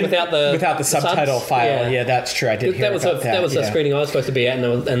came without the subtitle subs? file. Yeah, that's true. I did hear about that. That was a screening I was supposed to be at,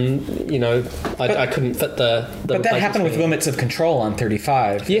 I couldn't fit the but that happened with Limits of Control on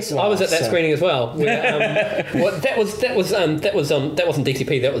 35. Yes, I was at that screening as well. Where, that wasn't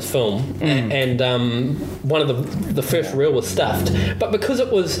DCP, that was film, and one of the first reel was stuffed, but because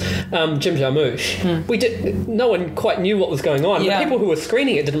it was Jim Jarmusch, no one quite knew what was going on. The people who were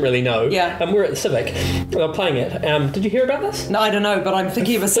screening it didn't really know. And we're at the Civic, they were playing it. Did you hear about this? No, I don't know, but I'm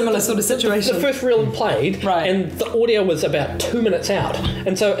thinking of a similar sort of situation. The first reel played, and the audio was about 2 minutes out,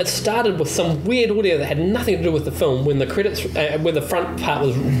 and so it started with some weird audio that had nothing to do with the film when the credits, when the front part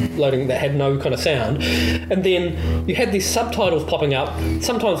was loading that had no kind of sound, and then you had these subtitles popping up,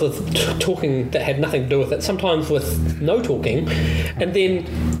 sometimes with talking that had nothing to do with it, sometimes with no talking, and then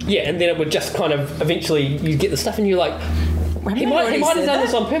it would just kind of eventually you get the stuff and you're like, he might have done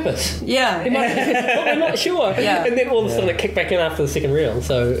this on purpose. He might, but we're not sure. And then all of a sudden it kicked back in after the second reel.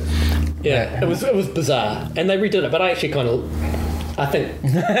 So it was bizarre, and they redid it. But I actually I can't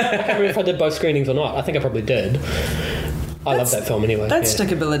remember if I did both screenings or not. I think I probably did. I love that film anyway. That's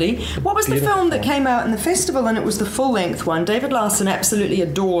stickability. What was the film that came out in the festival, and it was the full-length one? David Larson absolutely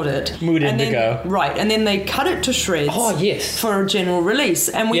adored it. Mood Indigo. And then they cut it to shreds. Oh, yes. For a general release.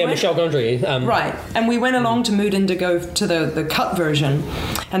 And Michel Gondry. And we went along to Mood Indigo to the cut version,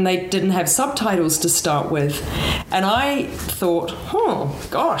 and they didn't have subtitles to start with. And I thought,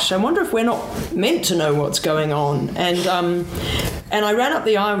 gosh, I wonder if we're not meant to know what's going on. And And I ran up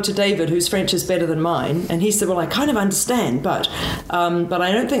the aisle to David, whose French is better than mine, and he said, well, I kind of understand, but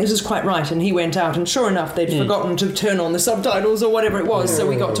I don't think this is quite right. And he went out, and sure enough, they'd forgotten to turn on the subtitles or whatever it was, so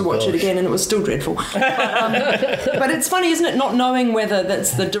we got to watch it again, and it was still dreadful. But it's funny, isn't it, not knowing whether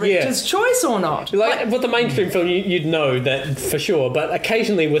that's the director's choice or not. Like with the mainstream film, you'd know that for sure, but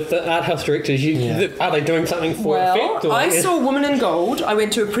occasionally with the art house directors, are they doing something for effect? I saw Woman in Gold. I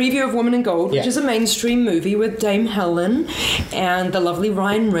went to a preview of Woman in Gold, which is a mainstream movie with Dame Helen and the lovely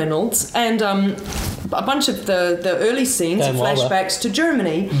Ryan Reynolds, and a bunch of the early scenes and flashbacks to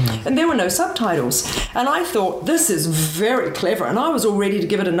Germany, and there were no subtitles. And I thought, this is very clever, and I was all ready to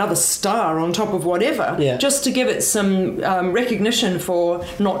give it another star on top of whatever, just to give it some recognition for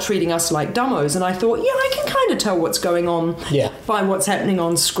not treating us like dumbos. And I thought, I can kind of tell what's going on by what's happening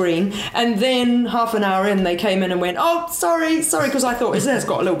on screen. And then half an hour in, they came in and went, oh, sorry, because I thought, this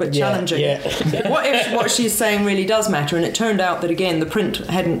got a little bit challenging. What if what she's saying really does matter? And it turned out that, again, the print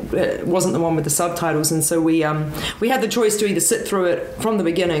wasn't the one with the subtitles, and so we had the choice to either sit through it from the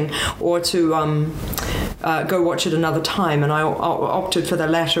beginning or to go watch it another time, and I opted for the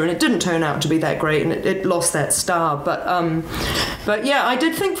latter, and it didn't turn out to be that great, and it lost that star. But yeah, I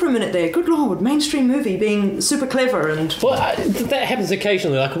did think for a minute there, good Lord, mainstream movie being super clever. And that happens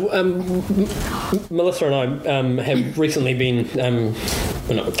occasionally. Like Melissa and I have recently been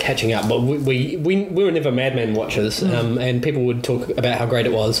we're not catching up, but we were never Mad Men watchers, and people would talk about how great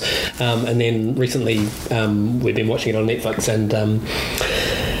it was, and then recently we've been watching it on Netflix, and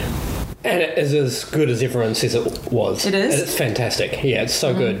it is as good as everyone says it was. It is? And it's fantastic. Yeah, it's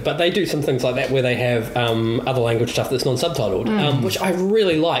so good. But they do some things like that where they have other language stuff that's non-subtitled, which I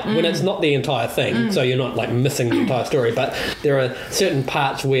really like when it's not the entire thing, so you're not like missing the entire story, but there are certain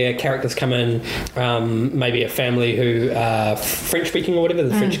parts where characters come in, maybe a family who are French-speaking or whatever,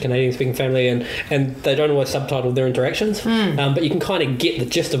 the French-Canadian-speaking family, and they don't always subtitle their interactions, but you can kind of get the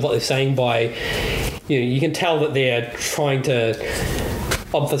gist of what they're saying by, you can tell that they're trying to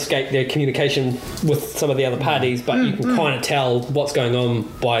obfuscate their communication with some of the other parties, but you can kind of tell what's going on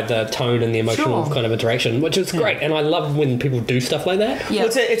by the tone and the emotional kind of interaction, which is great. And I love when people do stuff like that. Well,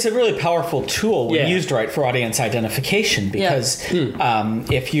 it's a really powerful tool when used right for audience identification, because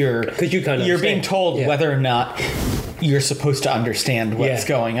if you're being told whether or not you're supposed to understand what's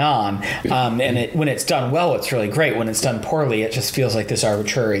going on, and when it's done well, it's really great. When it's done poorly, it just feels like this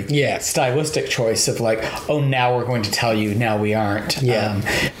arbitrary stylistic choice of like, oh, now we're going to tell you, now we aren't.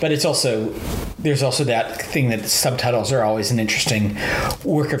 But there's also that thing that subtitles are always an interesting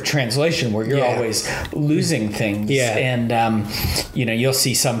work of translation, where you're always losing things. And you'll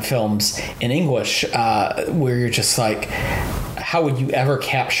see some films in English where you're just like, how would you ever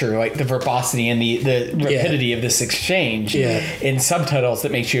capture like the verbosity and the rapidity of this exchange in subtitles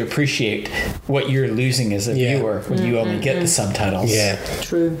that makes you appreciate what you're losing as a viewer when you only get the subtitles?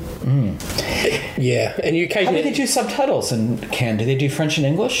 True. And you occasionally... How do they do subtitles in Cannes? Do they do French and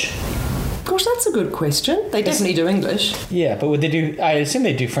English? Gosh, that's a good question. They definitely do English. Yeah, but would they do... I assume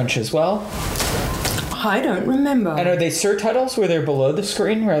they do French as well. I don't remember. And are they surtitles where they're below the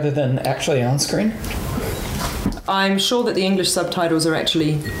screen rather than actually on screen? I'm sure that the English subtitles are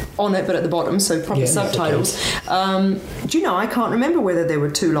actually on it, but at the bottom, so proper subtitles. Do you know, I can't remember whether there were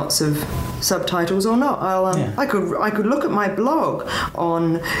two lots of subtitles or not. I could look at my blog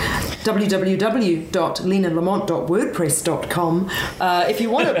on www.linalamont.wordpress.com. If you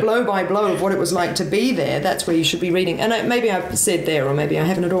want a blow by blow of what it was like to be there, that's where you should be reading. And maybe I've said there, or maybe I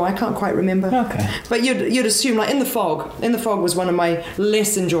haven't at all. I can't quite remember. Okay. But you'd assume, like In the Fog. In the Fog was one of my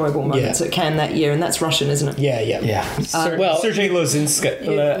less enjoyable moments at Cannes that year, and that's Russian, isn't it? Yeah. Sergei Lozinska,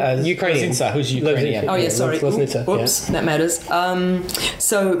 Ukrainian. Who's Ukrainian. Oh, yeah, sorry. Whoops, that matters.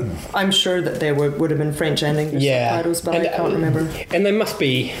 So I'm sure that there would have been French and English subtitles, but I can't remember. And they must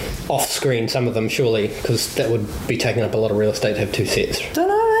be off-screen, some of them, surely, because that would be taking up a lot of real estate to have two sets. Don't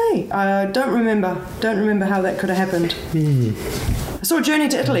know, I don't remember how that could have happened. I saw Journey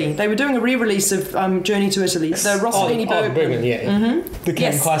to Italy. They were doing a re-release of Journey to Italy. The Rossellini Bergman. The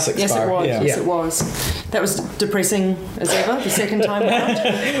Cannes Classics. Yes, it was. Yes, it was. That was depressing as ever, the second time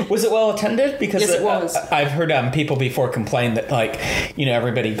around. Was it well attended? Because yes, it was. I've heard people before complain that, like,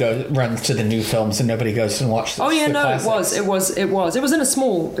 everybody runs to the new films and nobody goes and watches the classics. It was. It was in a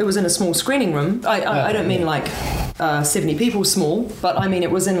small screening room. I don't mean like 70 people small, but I mean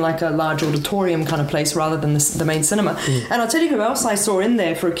it was in like a large auditorium kind of place rather than the main cinema. And I'll tell you who else I saw in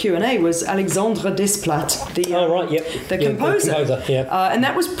there for a Q&A was Alexandre Desplat, the composer. And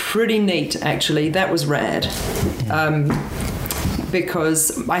that was pretty neat, actually. That was rad.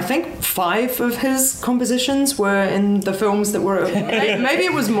 because I think 5 of his compositions were in the films that were... maybe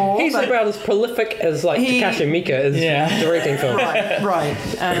it was more. He's about as prolific as Takashi Miike is directing films. Right.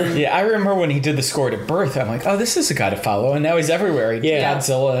 Yeah, I remember when he did the score to Birth, I'm like, oh, this is a guy to follow, and now he's everywhere. He did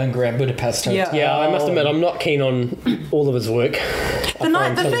Godzilla and Grand Budapest Hotel. Yeah, I must admit, I'm not keen on all of his work.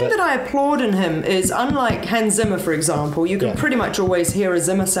 The thing that I applaud in him is, unlike Hans Zimmer, for example, you can pretty much always hear a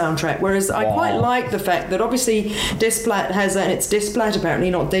Zimmer soundtrack, whereas I quite like the fact that obviously Desplat has, and it's Desplat apparently,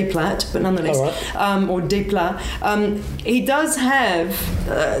 not Desplat, but nonetheless, or Desplat, he does have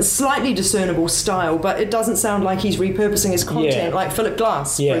a slightly discernible style, but it doesn't sound like he's repurposing his content, like Philip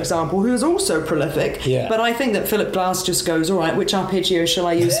Glass, for example, who is also prolific, but I think that Philip Glass just goes, all right, which arpeggio shall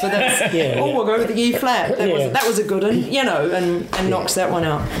I use for this? We'll go with the E flat. That was a good one, and knocks that one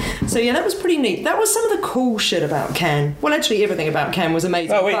out. So that was pretty neat. That was some of the cool shit about Cannes. Well, actually, everything about Cannes was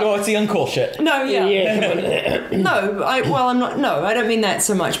amazing. Oh wait, it's the uncool shit. No, no, I don't mean that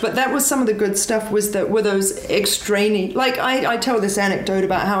so much. But that was some of the good stuff. Were those extraneous? Like I tell this anecdote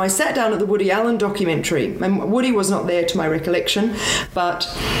about how I sat down at the Woody Allen documentary, and Woody was not there to my recollection, but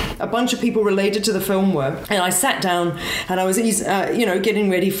a bunch of people related to the film were. And I sat down, and I was getting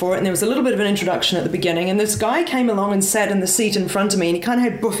ready for it, and there was a little bit of an introduction at the beginning, and this guy came along and sat in the seat in front of me, and he kind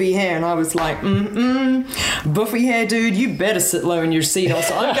of had buffy hair, and I was like, buffy hair, dude, you better sit low in your seat,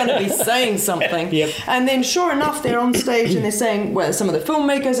 else I'm going to be saying something. And then sure enough, they're on stage and they're saying, well, some of the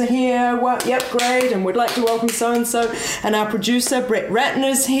filmmakers are here, great, and we'd like to welcome so-and-so, and our producer Brett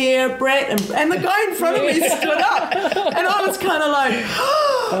Ratner's here, Brett, and the guy in front of me stood up, and I was kind of like,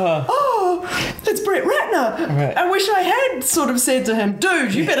 it's Brett Ratner. Right. I wish I had sort of said to him,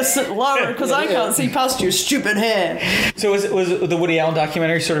 dude, you better sit lower because I can't see past your stupid hair. So was the Woody Allen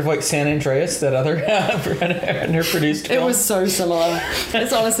documentary sort of like San Andreas, that other produced film? It was so similar.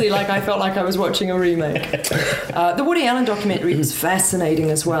 It's honestly like I felt like I was watching a remake. The Woody Allen documentary was fascinating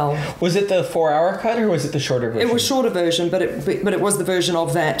as well. Was it the 4-hour cut or was it the shorter version? It was shorter version, but it was the version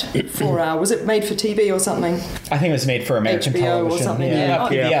of that 4 hour. Was it made for TV or something? I think it was made for American HBO television. Or something.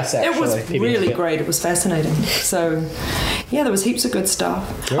 Not PBS, actually. It was really great. It was fascinating. So, there was heaps of good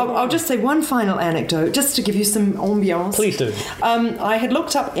stuff. I'll just say one final anecdote, just to give you some ambiance. Please do. I had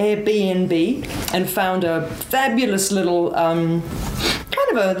looked up Airbnb and found a fabulous little... kind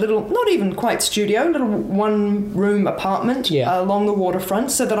of a little, not even quite studio, little one-room apartment along the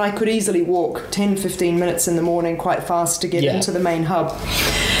waterfront, so that I could easily walk 10-15 minutes in the morning quite fast to get into the main hub.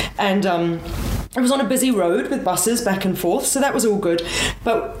 And it was on a busy road with buses back and forth, so that was all good.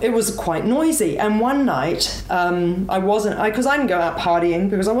 But it was quite noisy. And one night, because I didn't go out partying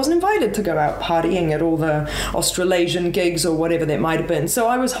because I wasn't invited to go out partying at all the Australasian gigs or whatever that might have been. So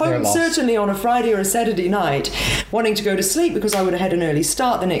I was home certainly on a Friday or a Saturday night, wanting to go to sleep because I would have had an early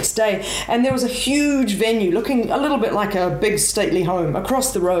start the next day. And there was a huge venue looking a little bit like a big stately home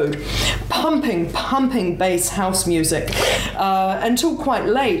across the road, pumping bass house music until quite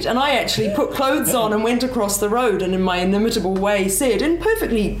late. And I actually put clothes on and went across the road and in my inimitable way said in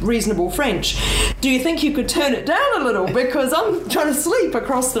perfectly reasonable French, do you think you could turn it down a little because I'm trying to sleep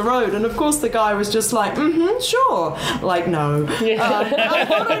across the road? And of course the guy was just like, sure, like no. I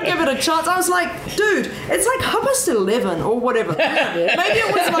thought I'd give it a chance. I was like, dude, it's like 11 or whatever. Maybe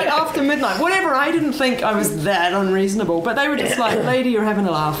it was like after midnight, whatever. I didn't think I was that unreasonable, but they were just like, lady, you're having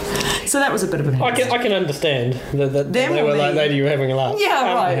a laugh. So that was a bit of a I can understand that they were like, lady, you're having a laugh.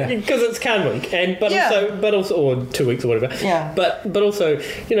 Yeah, right. Because it's Cannes week. But also, or 2 weeks or whatever. Yeah. But also,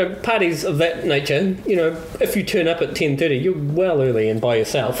 parties of that nature, if you turn up at 10:30, you're well early and by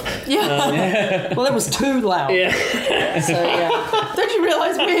yourself. Yeah. Well, it was too loud. Yeah. So don't you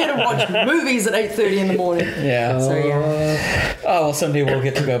realise we're here to watch movies at 8:30 in the morning? Yeah. So Oh well, someday we'll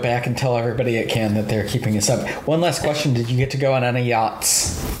get to go back and tell everybody at Cannes that they're keeping us up. One last question: did you get to go on any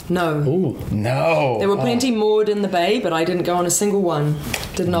yachts? No. Ooh. No. There were plenty moored in the bay, but I didn't go on a single one.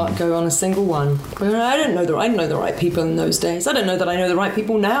 Did not go on a single one. I didn't know the right people in those days. I don't know that I know the right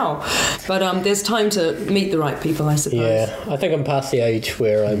people now. But there's time to meet the right people, I suppose. Yeah, I think I'm past the age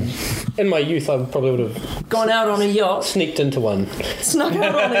where in my youth I probably would have gone out on a yacht. Sneaked into one. Snuck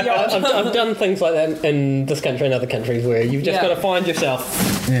out on a yacht. I've done things like that in this country and other countries where you've just got to find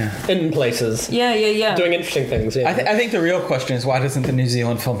yourself in places. Yeah. Doing interesting things. Yeah. I think the real question is, why doesn't the New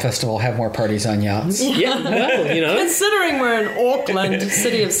Zealand Film Festival have more parties on yachts? Yeah, well, Considering we're in Auckland,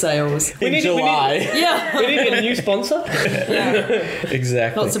 City of Sails. In July. We need to get a new sponsor.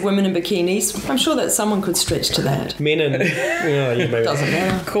 Exactly. Lots of women in bikinis. I'm sure that someone could stretch to that. Men and... maybe. Doesn't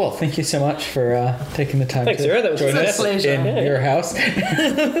matter. Cool. Thank you so much for taking the time Thanks, to Sarah. That was join a us pleasure. in your house.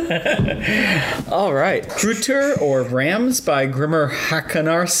 All right. Kruter or Rams by Grimmer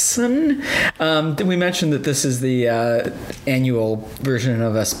Hakanarsson. Did we mention that this is the annual version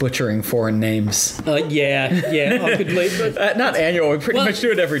of us butchering foreign names? I could leave it. Not annual. We pretty much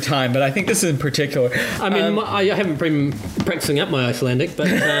do it every time, but I think this is in particular. I mean, I haven't been practicing up my Icelandic, but...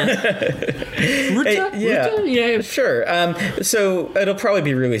 Yeah, sure. So it'll probably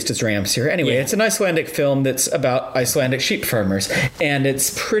be released as Rams here. Anyway, it's an Icelandic film that's about Icelandic sheep farmers, and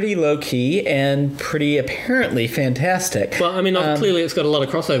it's pretty low-key and pretty apparently fantastic. Well, I mean, clearly it's got a lot of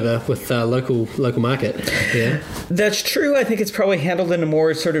crossover with local market. Yeah, that's true. I think it's probably handled in a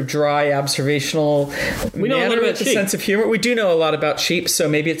more sort of dry, observational we know manner a lot about with a sheep. sense of humor. We do know a lot about sheep, so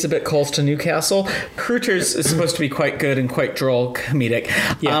maybe it's a bit close to Newcastle. Kruter's is supposed to be quite good and quite droll, comedic.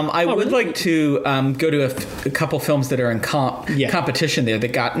 Yeah. I would like to go to a couple films that are in competition there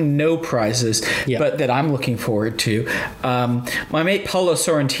that got no prizes, but that I'm looking forward to. My mate Paolo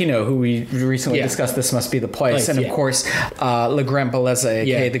Sorrentino, who we recently discussed, This Must Be the Place, and of course La Grande Bellezza,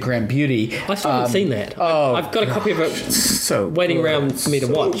 aka The Grand Beauty. I still haven't seen that. I've got a copy of it waiting around for me to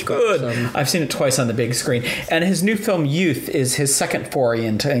watch. Good. I've seen it twice on the big screen. And his new film Youth is his second foray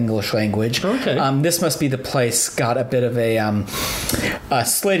into English language. Okay. This Must Be the Place got a bit of a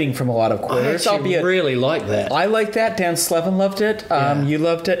slating from a lot of quarters. I really like that. I like that. Dan Slevin loved it. You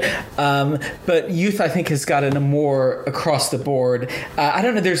loved it. But Youth, I think, has gotten a more across the board. I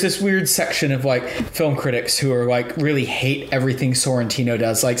don't know. There's this weird section of like film critics who are like really hate everything Sorrentino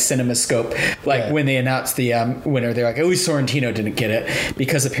does, like CinemaScope. Like when they announced the winner, they're like, "Oh, Sorrentino didn't get it,"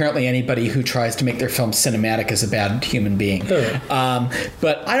 because apparently anybody who tries to make their film cinematic is a bad human being.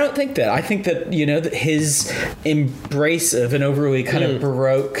 But I don't think that. I think that that his embrace of an overly kind of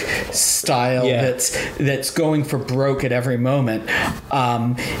Baroque style that's going for broke at every moment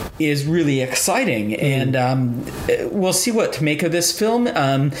is really exciting, and we'll see what to make of this film.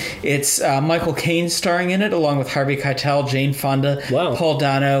 It's Michael Caine starring in it, along with Harvey Keitel, Jane Fonda, Paul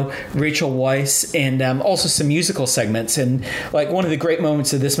Dano, Rachel Weisz, and also some musical segments. And like one of the great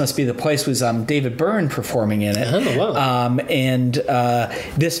moments of This Must Be the Place was David Byrne performing in it. And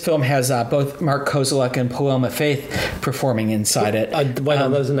this film has both Mark Kozelek and Paloma Faith performing inside it.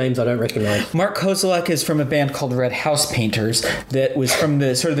 Those are names I don't recognize. Mark Kozelek is from a band called Red House Painters that was from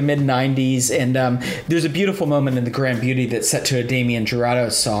the sort of the mid-90s, and there's a beautiful moment in The Grand Beauty that's set to a Damien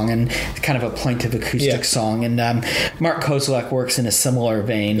Jurado song, and kind of a plaintive acoustic song, and Mark Kozelek works in a similar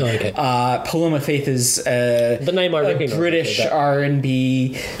vein. Paloma Faith is the name I recognize, British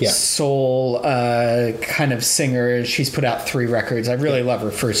R&B soul kind of singer. She's put out 3 records. I really love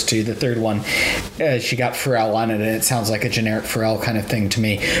her first 2. The third one, she got Pharrell on it, and it sounds like a generic Pharrell kind of thing to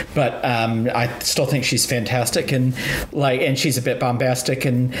me. But I still think she's fantastic, and she's a bit bombastic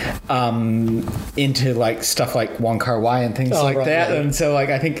and into like stuff like Wong Kar-wai and things that. And so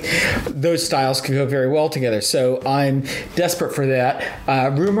I think those styles could go very well together. So I'm desperate for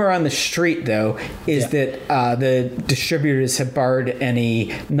that. Rumor on the street, though, is that the distributors have barred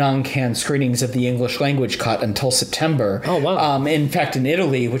any non-Cannes screenings of the English language cut until September. In fact, in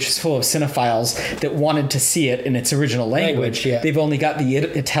Italy, which is full of cinephiles that wanted to see it in its original language, they've only got the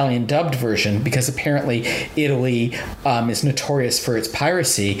Italian dubbed version because apparently Italy is notorious for its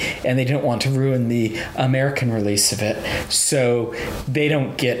piracy, and they didn't want to ruin the American release of it. So they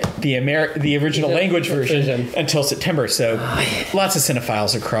don't get the original language version until September. So lots of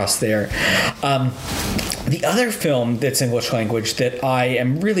cinephiles across there. The other film that's English language that I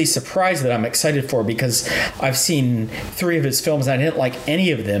am really surprised that I'm excited for, because I've seen 3 of his films and I didn't like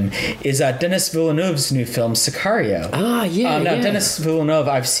any of them, is Denis Villeneuve's new film, Sicario. Denis Villeneuve,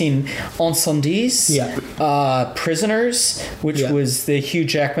 I've seen Incendies, Prisoners, which was the Hugh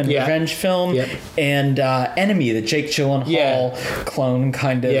Jackman revenge film, and Enemy, the Jake Gyllenhaal clone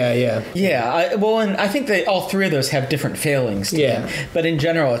kind of. And I think that all 3 of those have different failings to them. But in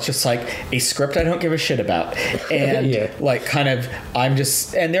general, it's just like a script I don't give a shit about. And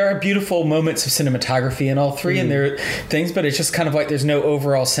and there are beautiful moments of cinematography in all 3, and there are things, but it's just kind of like there's no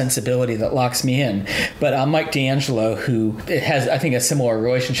overall sensibility that locks me in. But Mike D'Angelo, who has, I think, a similar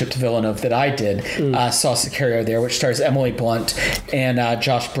relationship to Villeneuve that I did, saw saw Sicario there, which stars Emily Blunt and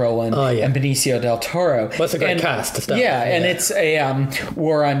Josh Brolin and Benicio del Toro. Well, that's a great cast to start with. And it's a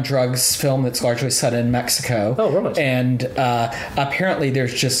war on drugs film that's largely set in Mexico. Oh, right. And apparently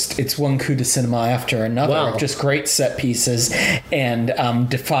it's one coup de cinema after another. Wow. Just great set pieces and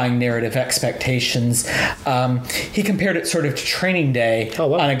defying narrative expectations. He compared it sort of to Training Day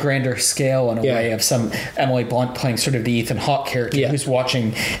on a grander scale in a way, of some Emily Blunt playing sort of the Ethan Hawke character who's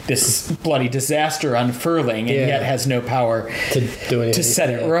watching this bloody disaster unfurling and yet has no power to do anything, to set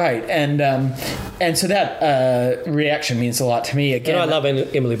it right. And so that reaction means a lot to me. Again, I love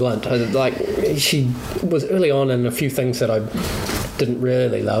Emily Blunt. She was early on in a few things that I didn't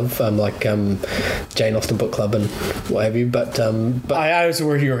really love, like Jane Austen Book Club and what have you. But I was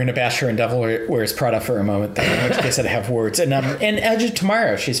worried you were going to bash her in Devil Wears Prada for a moment, though, in which case I'd have words. And Edge of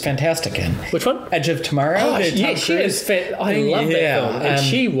Tomorrow, she's fantastic in. Which one? Edge of Tomorrow. She is. I love that film, and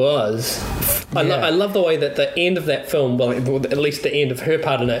she was. I love the way that the end of that film, well, at least the end of her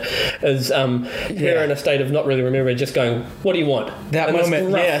part in it, is her in a state of not really remembering, just going, "What do you want?" That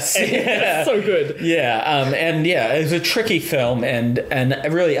moment, yes, it's so good. It was a tricky film and a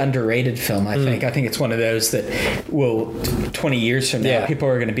really underrated film. I think it's one of those that will 20 years from now people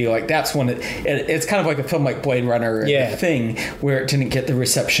are going to be like, that's one. It's kind of like a film like Blade Runner or The Thing, where it didn't get the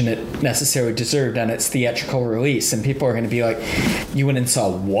reception it necessarily deserved on its theatrical release, and people are going to be like, you went and saw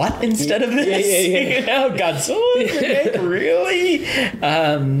what instead of this? You know, Godzilla, really?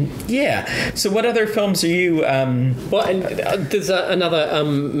 So what other films are you? Well, and there's another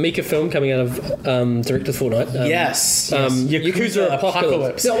Mika film coming out of Director's Fortnight. Yakuza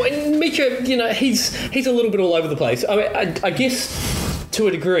Apocalypse. No, and Mika, he's a little bit all over the place. I mean, I guess to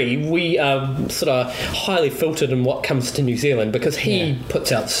a degree, we are sort of highly filtered in what comes to New Zealand because he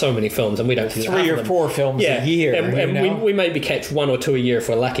puts out so many films and we don't see 3 or 4 films a year. And we maybe catch 1 or 2 a year if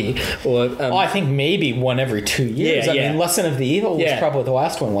we're lucky. Or I think maybe 1 every 2 years. I mean, Lesson of the Evil was probably the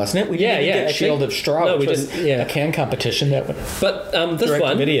last one, wasn't it? We didn't get Shield of Straw, which was a Cannes competition. But this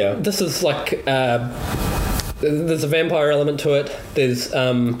one, this is like... there's a vampire element to it. There's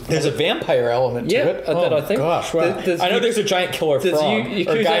a vampire element to it. That I think. Gosh, wow. I know there's a giant killer frog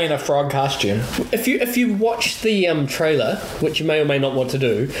or a guy in a frog costume. If you watch the trailer, which you may or may not want to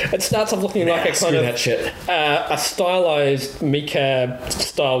do, it starts off looking like a kind of a stylized Mika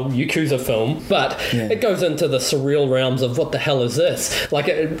style Yakuza film, but it goes into the surreal realms of what the hell is this? Like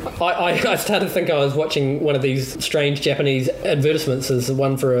I started to think I was watching one of these strange Japanese advertisements as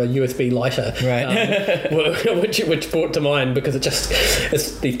one for a USB lighter, right? Which brought to mind because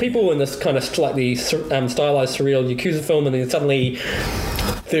it's these people in this kind of slightly stylized surreal Yakuza film, and then suddenly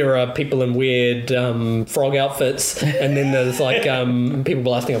there are people in weird frog outfits, and then there's like people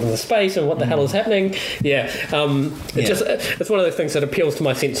blasting up into space, and what the hell is happening? It's one of those things that appeals to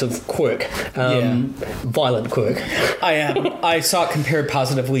my sense of quirk, violent quirk. I saw it compared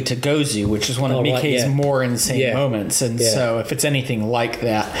positively to Gozu, which is one of Mika's more insane moments, and so if it's anything like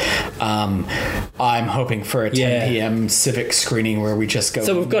that, I'm hoping for a 10 p.m. Civic screening where we just go.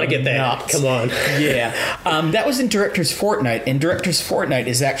 So we've got to get that. Nuts. Come on. That was in Director's Fortnight, and Director's Fortnight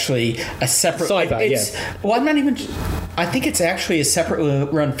is actually a separate. Well, I'm not even. I think it's actually a separately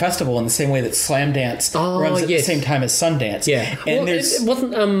run festival in the same way that Slam Dance runs at the same time as Sundance. And it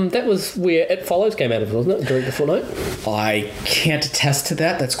wasn't. That was where It Follows came out of, wasn't it? Director's Fortnight. I can't attest to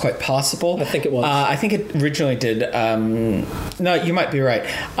that. That's quite possible. I think it was. I think it originally did. No, you might be right.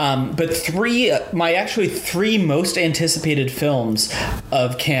 But three most anticipated films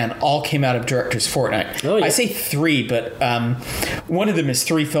of Cannes all came out of Director's Fortnight. I say 3, but one of them is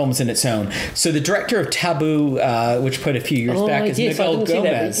 3 films in its own. So the director of Taboo, which played a few years back, is Miguel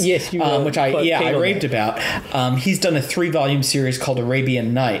Gomez. Yes, you which I raved about. He's done a 3-volume series called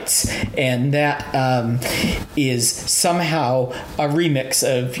Arabian Nights, and that is somehow a remix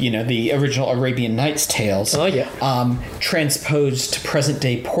of the original Arabian Nights tales, transposed to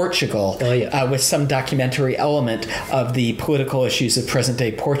present-day Portugal, with some documentary element of the political issues of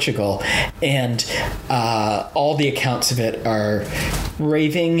present-day Portugal, and all the accounts of it are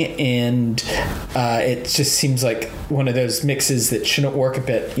raving, and it just seems like one of those mixes that shouldn't work a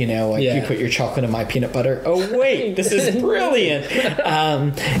bit, you put your chocolate in my peanut butter. Oh wait, this is brilliant.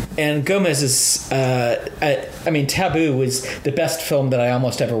 And Gomez is Taboo was the best film that I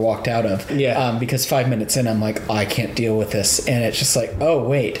almost ever walked out of, because 5 minutes in I'm like, I can't deal with this, and it's just like, oh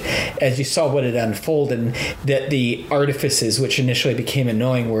wait, as you saw what it unfolded, and that the artifices which initially became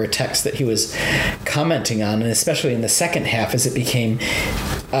annoying were a text that he was commenting on, and especially in the second half as it became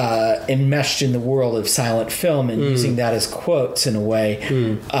enmeshed in the world of silent film and using that as quotes in a way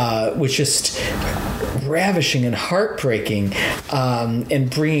was just ravishing and heartbreaking, and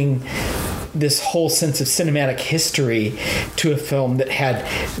bringing this whole sense of cinematic history to a film that had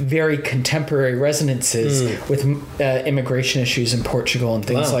very contemporary resonances with immigration issues in Portugal and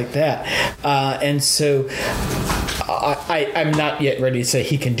things like that. And so I'm not yet ready to say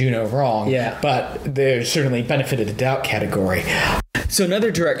he can do no wrong, but there's certainly benefit of the doubt category. So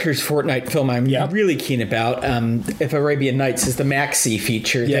another director's fortnight film I'm really keen about, if Arabian Nights is the maxi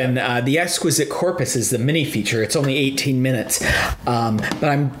feature, then The Exquisite Corpus is the mini feature. It's only 18 minutes, but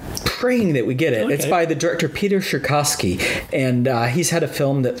I'm praying that we get it. Okay. It's by the director Peter Cherkasky, and he's had a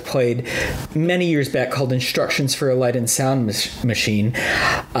film that played many years back called Instructions for a Light and Sound Machine.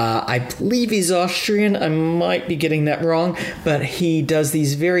 I believe he's Austrian. I might be getting that wrong, but he does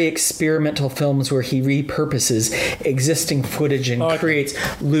these very experimental films where he repurposes existing footage and creates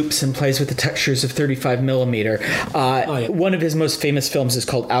loops and plays with the textures of 35 millimeter. One of his most famous films is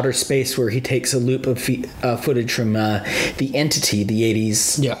called Outer Space, where he takes a loop of footage from The Entity, the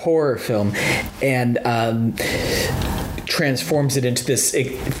 80s horror film, and transforms it into this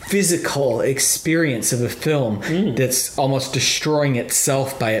physical experience of a film that's almost destroying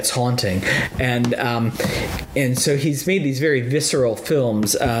itself by its haunting. And so he's made these very visceral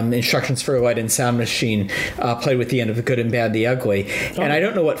films. Instructions for a Light and Sound Machine played with The End of the Good and Bad, the Ugly. And I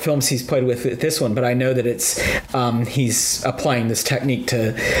don't know what films he's played with this one, but I know that it's he's applying this technique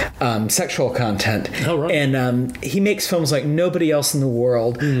to sexual content. And he makes films like nobody else in the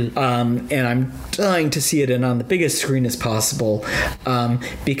world. And I'm dying to see it on the biggest screen as possible,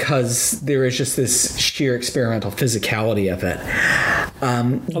 because there is just this sheer experimental physicality of it. I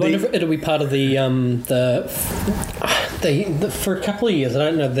wonder if it'll be part of the for a couple of years. I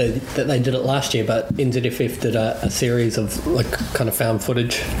don't know that they did it last year, but NZFF did a series of like kind of found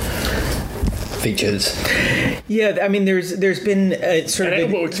footage features. Yeah, I mean, there's been a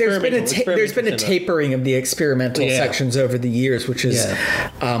tapering of the experimental sections over the years, which is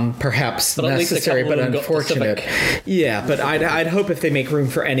perhaps necessary but unfortunate. Yeah, but I'd hope if they make room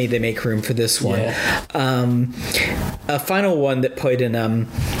for any, they make room for this one. A final one that played in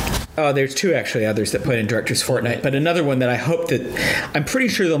there's two actually others that played in Director's Fortnight, but another one that I hope that I'm pretty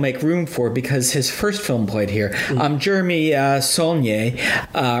sure they'll make room for because his first film played here. Jeremy Saulnier,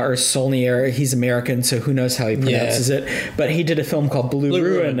 or Saulnier, he's American, so who knows how he pronounces it, but he did a film called Blue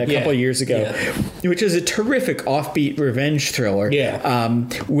Ruin a couple of years ago, which is a terrific offbeat revenge thriller,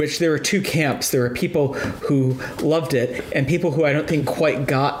 which there were two camps. There were people who loved it and people who I don't think quite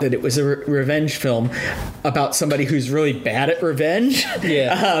got that it was a revenge film about somebody who's really bad at revenge.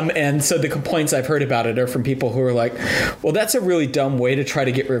 And so the complaints I've heard about it are from people who are like, well, that's a really dumb way to try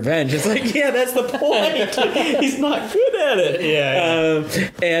to get revenge. It's like, that's the point. He's not good at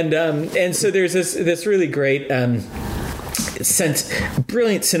it. And so there's this really great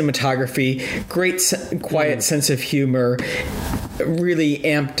brilliant cinematography, great quiet sense of humor, really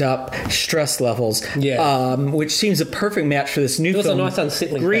amped up stress levels, which seems a perfect match for this new film, nice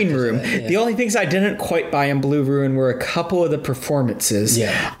unsettling Green Room. The only things I didn't quite buy in Blue Ruin were a couple of the performances,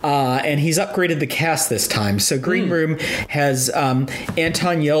 and he's upgraded the cast this time. So Green Room has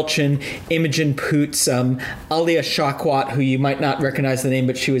Anton Yelchin, Imogen Poots, Alia Shawkat, who you might not recognize the name,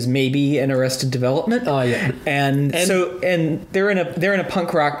 but she was maybe in Arrested Development. And they're in a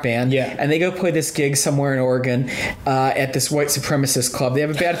punk rock band, and they go play this gig somewhere in Oregon at this white supremacist club. They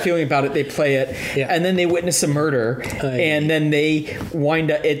have a bad feeling about it. They play it, and then they witness a murder, and then they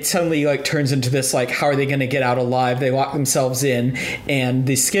wind up. It suddenly turns into this how are they going to get out alive? They lock themselves in, and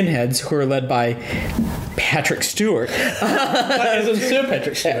the skinheads, who are led by Patrick Stewart, as in Sir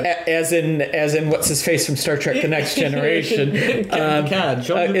Patrick Stewart, as in what's his face from Star Trek: The Next Generation.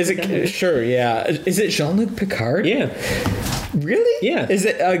 Is it sure? Yeah, is it Jean-Luc Picard? Yeah. Really? Yeah. Is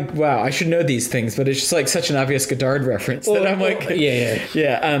it? Wow, I should know these things, but it's just such an obvious Godard reference that I'm like,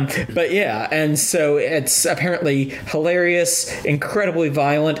 but and so it's apparently hilarious, incredibly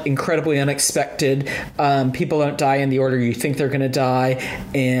violent, incredibly unexpected. People don't die in the order you think they're going to die,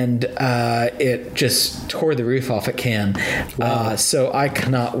 and it just tore the roof off at Cannes. Wow. So I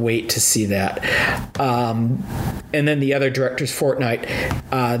cannot wait to see that. And then the other Director's Fortnight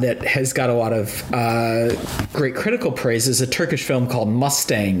that has got a lot of great critical praise is a Turkish film called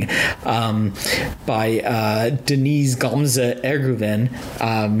Mustang by Deniz Gamze Erguven,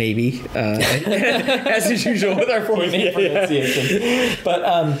 maybe, as is usual with our pronunciation.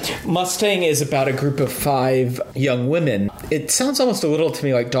 But Mustang is about a group of 5 young women it sounds almost a little to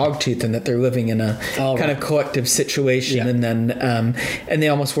me like Dogtooth in that they're living in a kind of collective situation, and then and they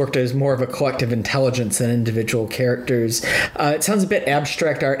almost worked as more of a collective intelligence than individual characters. It sounds a bit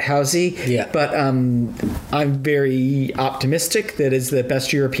abstract art housey, but I'm very optimistic that is the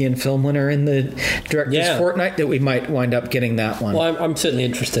best European film winner in the director's fortnight that we might wind up getting that one. Well, I'm certainly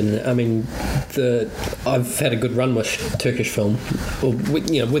interested in it. I mean, I've had a good run with Turkish film, or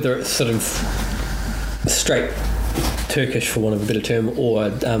whether it's sort of straight Turkish, for want of a better term, or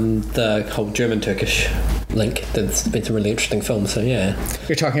the whole German-Turkish link. There's been some really interesting films, so yeah.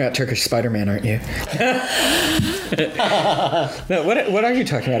 You're talking about Turkish Spider-Man, aren't you? No, what are you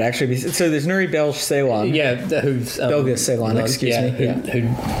talking about, actually? So there's Nuri Bilge Ceylan. Yeah, who's... Bilge Ceylan, excuse me. Who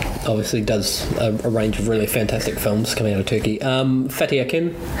obviously does a range of really fantastic films coming out of Turkey. Fatih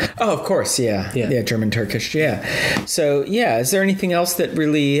Akin. Oh, of course, yeah, German-Turkish, yeah. So, yeah, is there anything else that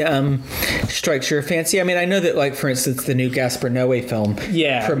really strikes your fancy? I mean, I know that, like, for instance, the new Gaspar Noé film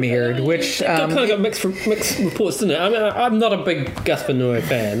premiered, which... kind of got mixed reports, didn't it? I mean, I'm not a big Gaspar Noé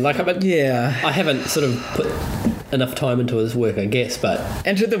fan. Like, I haven't sort of put enough time into his work, I guess, but...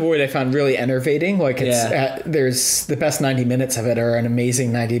 Enter the Void I found really enervating. Like, it's there's the best 90 minutes of it are an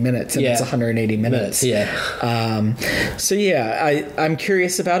amazing 90 minutes, and it's 180 minutes. So, I'm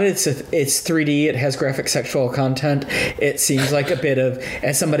curious about it. It's 3D. It has graphic sexual content. It seems like a bit of...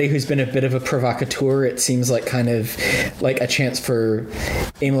 As somebody who's been a bit of a provocateur, it seems like kind of like a chance for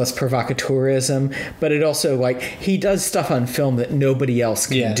aimless provocateurism, but it also, like, he does stuff on film that nobody else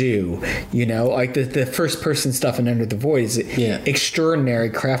can do, like the first person stuff in Under the Void is extraordinary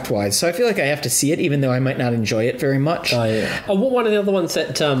craft-wise. So I feel like I have to see it, even though I might not enjoy it very much. One of the other ones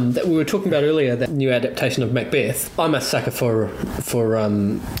that we were talking about earlier, that new adaptation of Macbeth, I'm a sucker for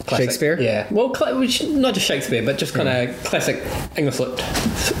classic, Shakespeare? Yeah. Well, not just Shakespeare, but just kind of classic English lit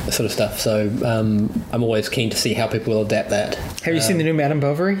sort of stuff. So I'm always keen to see how people will adapt that. Have you seen the new Madame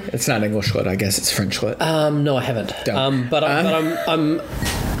Bovary? It's not English lit, I guess it's French lit. No, I haven't. But I'm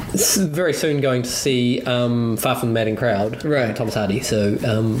very soon going to see Far From the Madding Crowd, right? Thomas Hardy, so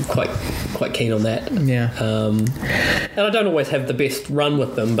quite keen on that. Yeah. And I don't always have the best run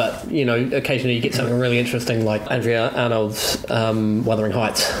with them, but occasionally you get something really interesting, like Andrea Arnold's Wuthering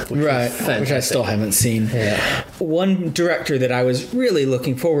Heights, which I still haven't seen. Yeah. One director that I was really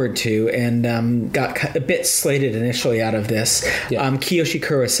looking forward to and got a bit slated initially out of this, Kiyoshi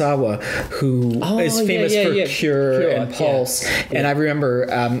Kurosawa, who is famous for Cure and Pulse, and I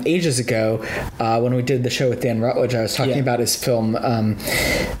remember ages ago when we did the show with Dan Rutledge, I was talking about his film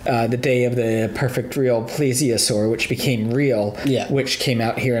The Day of the Perfect Real Plesiosaur, which became Real, which came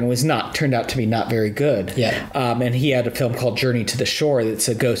out here and turned out to be not very good. And he had a film called Journey to the Shore that's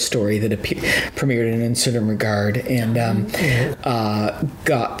a ghost story that premiered in Uncertain Regard and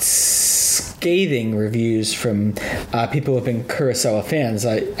got scathing reviews from people who have been Kurosawa fans.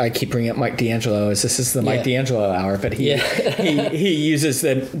 I keep bringing up Mike D'Angelo as this is the Mike D'Angelo hour, but he uses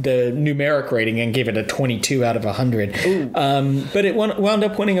the numeric rating and gave it a 22 out of 100. But it wound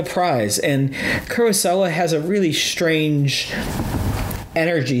up winning a prize, and Kurosawa has a really strange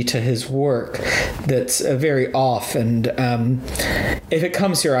energy to his work that's very off, and if it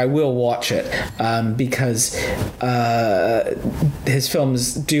comes here I will watch it because his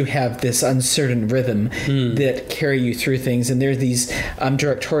films do have this uncertain rhythm that carry you through things, and there are these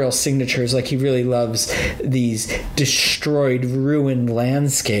directorial signatures, like he really loves these destroyed, ruined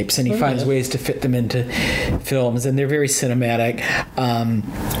landscapes, and he finds ways to fit them into films, and they're very cinematic.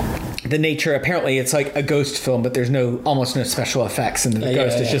 The nature, apparently it's like a ghost film, but there's almost no special effects, and the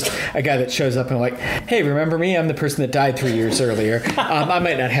ghost is just a guy that shows up and like, hey, remember me? I'm the person that died 3 years earlier. I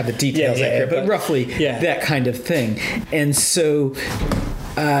might not have the details accurate, but roughly that kind of thing. And so,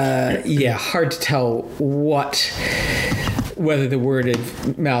 hard to tell whether the word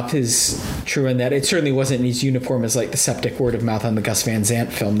of mouth is true in that. It certainly wasn't as uniform as like the septic word of mouth on the Gus Van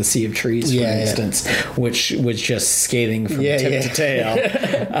Sant film, The Sea of Trees, for instance, which was just scathing from tip to tail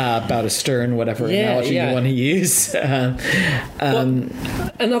about a stern, whatever analogy you want to use. Another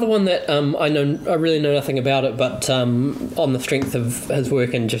one that I really know nothing about it, but on the strength of his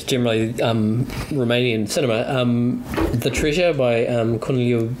work and just generally Romanian cinema, The Treasure by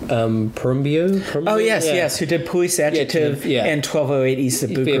Corneliu Porumbiu. Oh yes, who did Police Adjective and 1208 East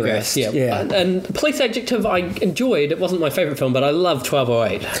of Bucharest. and Police Adjective I enjoyed. It wasn't my favourite film, but I love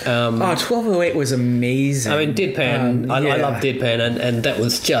 1208. 1208 was amazing. I mean, Deadpan, I love Deadpan, and that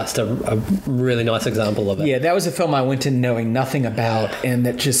was just a really nice example of it. Yeah, that was a film I went in knowing nothing about, and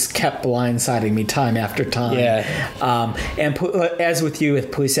that just kept blindsiding me time after time. Yeah. And as with you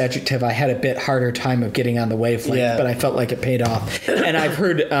with Police Adjective, I had a bit harder time of getting on the wavelength, but I felt like it paid off. And I've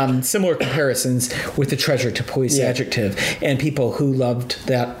heard similar comparisons with The Treasure to Police Adjective, and people who loved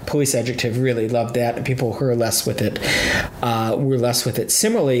that Police Adjective really loved that, and people who are less with it were less with it.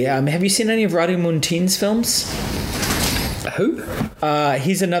 Similarly, have you seen any of Radu Muntean's films? Who?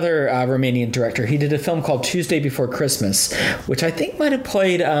 He's another Romanian director. He did a film called Tuesday Before Christmas, which I think might have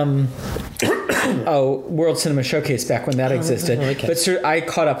played World Cinema Showcase back when that existed. Okay. But I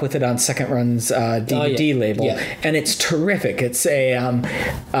caught up with it on Second Run's DVD label, and it's terrific. It's a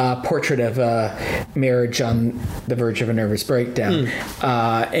portrait of a marriage on the verge of a nervous breakdown.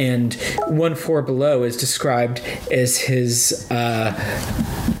 And One Floor Below is described as his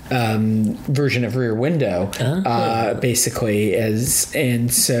version of Rear Window, basically. I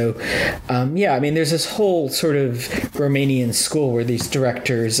mean, there's this whole sort of Romanian school where these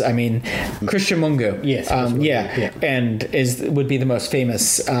directors, I mean, Cristian Mungiu, and would be the most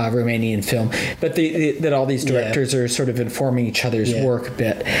famous Romanian film, but that all these directors are sort of informing each other's work a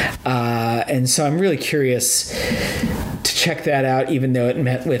bit, and so I'm really curious to check that out, even though it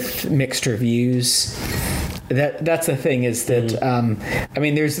met with mixed reviews. That's the thing, is that I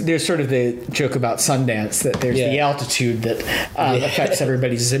mean, there's sort of the joke about Sundance that there's the altitude that affects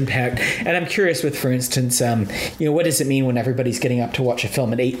everybody's impact, and I'm curious with, for instance, what does it mean when everybody's getting up to watch a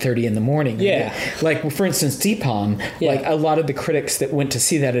film at 8:30 in the morning? Like for instance, Deepan, like a lot of the critics that went to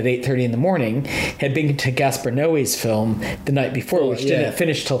see that at 8:30 in the morning had been to Gaspar Noé's film the night before, which didn't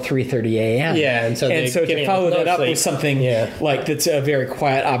finish till 3:30 a.m. And so to follow that up with something like that's a very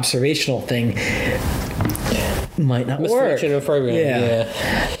quiet observational thing might not work. Of program.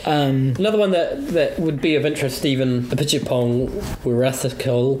 Another one that would be of interest, even the Pichipong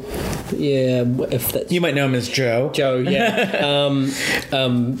Wirathakal. If that's, you might know him as Joe. The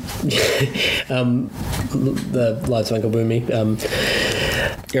Lives of Uncle Boomy.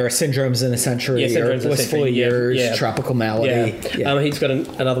 Your Syndromes in a Century, or Blissful Years, Tropical Malady. He's got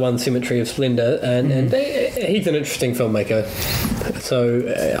another one, Symmetry of Splendor, and he's an interesting filmmaker. So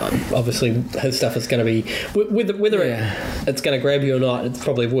obviously his stuff is going to be, whether it's going to grab you or not, it's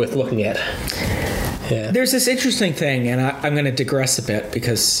probably worth looking at. There's this interesting thing, and I'm going to digress a bit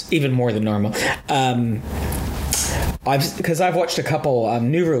because even more than normal. I've watched a couple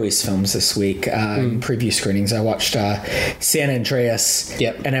new release films this week, preview screenings. I watched San Andreas,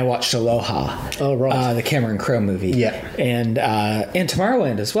 and I watched Aloha, the Cameron Crowe movie, and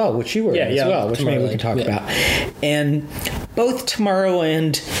Tomorrowland as well, which you were in as well, which maybe we can talk about. And both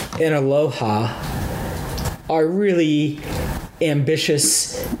Tomorrowland and Aloha are really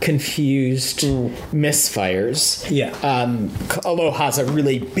ambitious, confused misfires. Aloha's a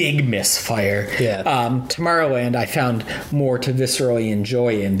really big misfire. Tomorrowland I found more to viscerally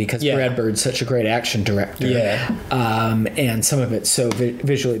enjoy in, because Brad Bird's such a great action director. And some of it's so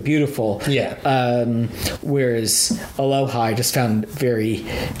visually beautiful. Whereas Aloha I just found very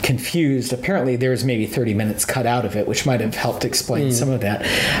confused. Apparently there was maybe 30 minutes cut out of it, which might have helped explain some of that.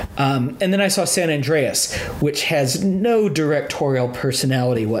 And then I saw San Andreas, which has no directorial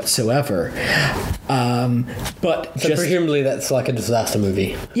personality whatsoever. But so presumably that's like a disaster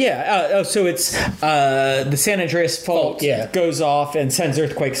movie. So it's the San Andreas fault goes off and sends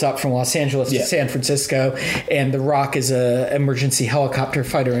earthquakes up from Los Angeles to San Francisco, and The Rock is a emergency helicopter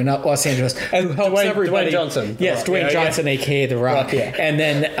fighter in Los Angeles who helps everybody. Dwayne Johnson. Dwayne Johnson, aka The Rock. And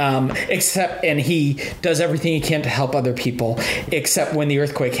then and he does everything he can to help other people, except when the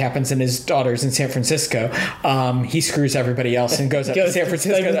earthquake happens and his daughter's in San Francisco, he screws everybody else and goes up to San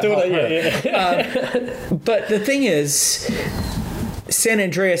Francisco to help her. But the thing is, San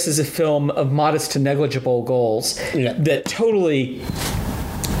Andreas is a film of modest to negligible goals that totally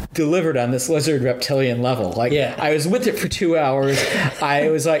delivered on this lizard reptilian level. I was with it for 2 hours. I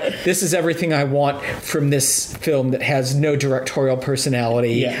was like, this is everything I want from this film that has no directorial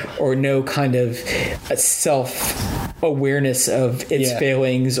personality or no kind of self-awareness of its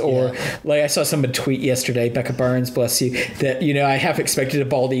failings, or like I saw somebody tweet yesterday, Becca Barnes, bless you, that I half expected a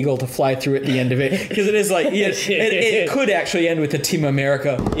bald eagle to fly through at the end of it, because it is like it could actually end with a Team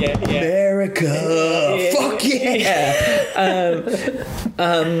America. America, fuck yeah.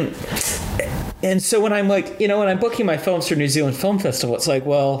 And so when I'm like, when I'm booking my films for New Zealand Film Festival, it's like,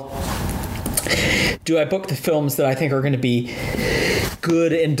 well, do I book the films that I think are going to be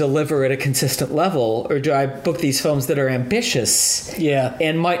good and deliver at a consistent level, or do I book these films that are ambitious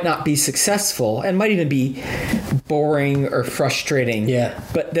and might not be successful and might even be boring or frustrating,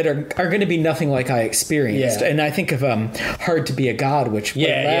 but that are going to be nothing like I experienced. And I think of Hard to Be a God, which was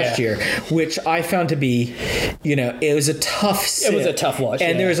last year, which I found to be, it was a tough sit. It was a tough watch.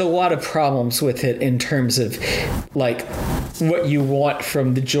 And there's a lot of problems with it in terms of like what you want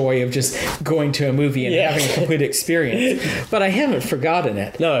from the joy of just going to a movie and having a complete experience. But I haven't forgotten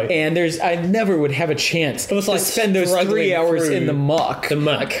it. No. And I never would have a chance to spend those 3 hours in the muck. The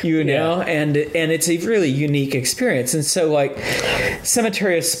muck. And it's a really unique experience. And so like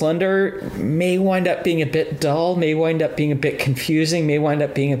Cemetery of Splendor may wind up being a bit dull, may wind up being a bit confusing, may wind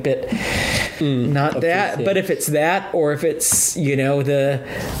up being a bit not that. But if it's that, or if it's,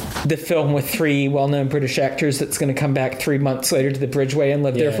 the film with 3 well-known British actors that's going to come back 3 months later to the Bridgeway and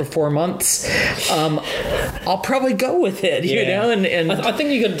live there for 4 months, I'll probably go with it, And I think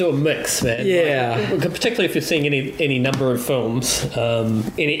you got to do a mix, man. Yeah. Like, particularly if you're seeing any number of films,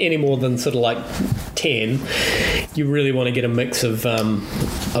 any more than sort of like 10, you really want to get a mix of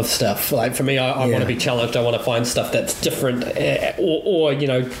stuff. Like for me, I want to be challenged. I want to find stuff that's different, or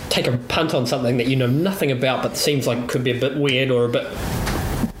take a punt on something that you know nothing about but seems like it could be a bit weird or a bit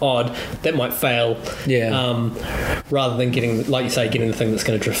odd, that might fail. Rather than getting, like you say, getting the thing that's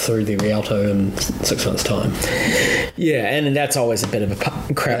going to drift through the Rialto in 6 months' time. Yeah, and that's always a bit of a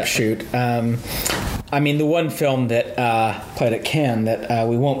crapshoot. I mean, the one film that played at Cannes that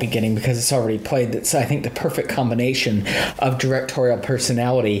we won't be getting because it's already played, that's, I think, the perfect combination of directorial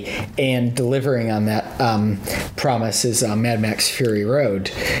personality and delivering on that promise is Mad Max Fury Road.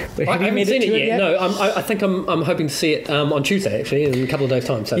 But I haven't seen it yet. No, I think I'm hoping to see it on Tuesday, actually, in a couple of days'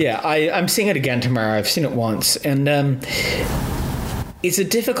 time. So. Yeah, I'm seeing it again tomorrow. I've seen it once. And it's a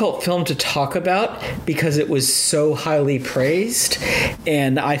difficult film to talk about because it was so highly praised,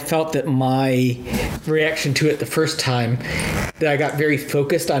 and I felt that my reaction to it the first time, that I got very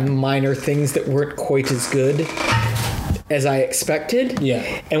focused on minor things that weren't quite as good as I expected.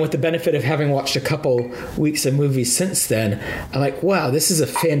 And with the benefit of having watched a couple weeks of movies since then, I'm like, wow, this is a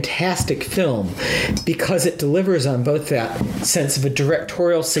fantastic film because it delivers on both that sense of a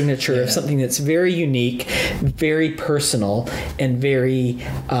directorial signature of something that's very unique, very personal, and very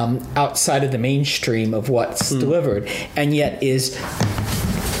outside of the mainstream of what's delivered, and yet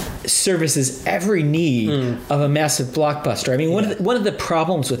services every need of a massive blockbuster. I mean, one of the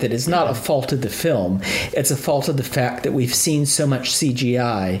problems with it is not a fault of the film. It's a fault of the fact that we've seen so much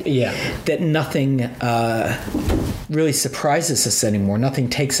CGI that nothing really surprises us anymore. Nothing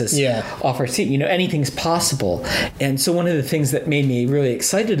takes us off our seat. Anything's possible. And so one of the things that made me really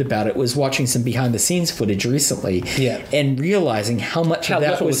excited about it was watching some behind-the-scenes footage recently and realizing how much of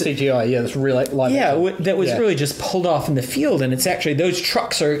that was CGI. Yeah, it's really that was really just pulled off in the field, and it's actually those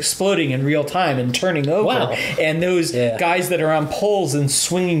trucks are exploding in real time and turning over, and those guys that are on poles and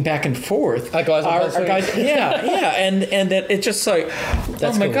swinging back and forth are guys. And that it's just like,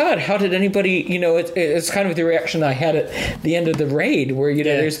 oh my god, how did anybody? It's kind of the reaction I had at the end of the Raid, where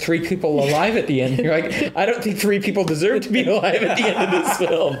there's 3 people alive at the end. You're like, I don't think 3 people deserve to be alive at the end of this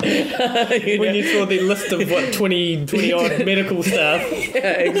film. When you saw the list of 20 odd medical staff.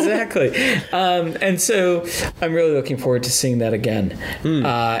 Yeah, exactly. And so I'm really looking forward to seeing that again.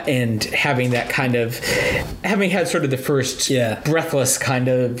 And having that having had sort of the first breathless kind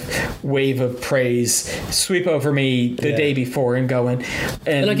of wave of praise sweep over me the day before and going.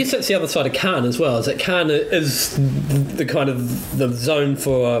 And I guess that's the other side of Cannes as well, is that Cannes is the kind of the zone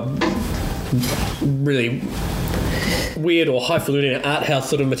for really weird or highfalutin art house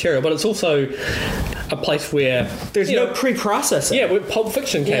sort of material, but it's also a place where there's no pre-processing. Yeah, where Pulp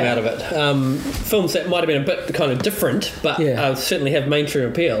Fiction came out of it. Films that might have been a bit kind of different, but certainly have mainstream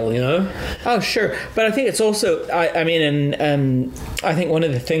appeal. Oh, sure, but I think it's also. I mean, I think one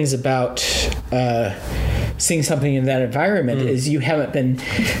of the things about seeing something in that environment is you haven't been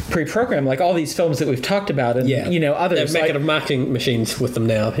pre-programmed, like all these films that we've talked about, and others. They're marketing machines with them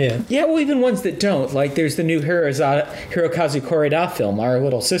now. Yeah, well, even ones that don't. Like there's the new Hirokazu Koreda film, Our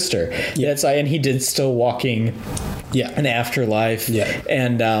Little Sister. That's and he did Still Walking, and Afterlife,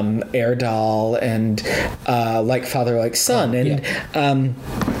 and Air Doll, and Like Father, Like Son, and.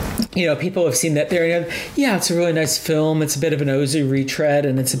 People have seen that there and it's a really nice film. It's a bit of an Ozu retread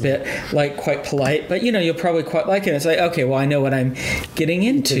and it's a bit quite polite, but you'll probably quite like it. It's like, okay, well, I know what I'm getting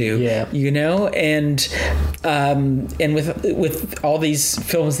into, and with all these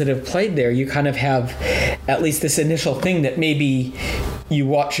films that have played there, you kind of have at least this initial thing that maybe you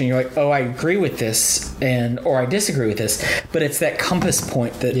watch and you're like, oh, I agree with this, or I disagree with this, but it's that compass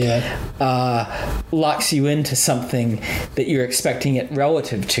point that locks you into something that you're expecting it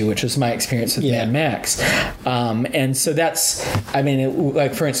relative to, which was my experience with Mad Max. And so that's, I mean,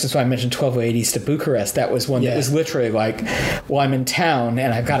 like for instance, when I mentioned 1280s to Bucharest, that was one that was literally like, well, I'm in town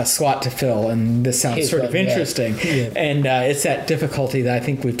and I've got a slot to fill, and this sounds sort of interesting. And it's that difficulty that I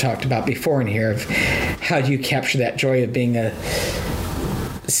think we've talked about before in here of how do you capture that joy of being a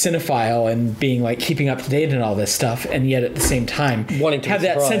cinephile and being like keeping up to date and all this stuff, and yet at the same time wanting to have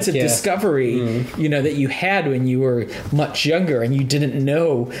that sense of discovery, you know, that you had when you were much younger and you didn't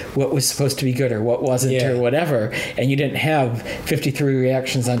know what was supposed to be good or what wasn't or whatever, and you didn't have 53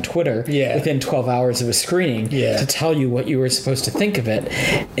 reactions on Twitter within 12 hours of a screening to tell you what you were supposed to think of it.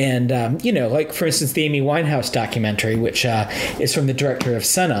 And you know, like for instance the Amy Winehouse documentary, which is from the director of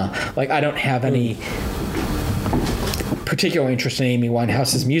Senna. Like I don't have any particular interest in Amy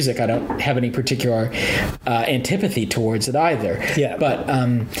Winehouse's music. I don't have any particular antipathy towards it either. But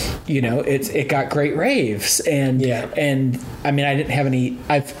you know, it got great raves, and I mean, I didn't have any.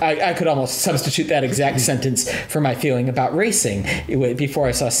 I could almost substitute that exact sentence for my feeling about racing before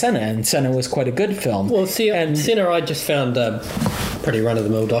I saw Senna, and Senna was quite a good film. Well, Senna, I just found pretty run of the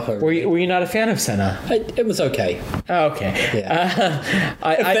mill doco. Were you not a fan of Senna? It was okay. Oh, okay. Yeah.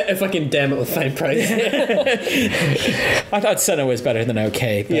 If I can damn it with faint praise. I thought Senna was better than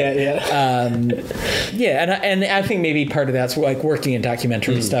okay. But, and I think maybe part of that's like working in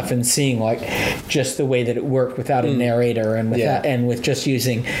documentary stuff and seeing like just the way that it worked without a narrator and with just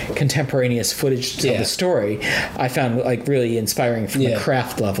using contemporaneous footage to tell the story. I found like really inspiring from a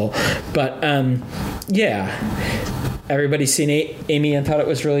craft level. But everybody's seen Amy and thought it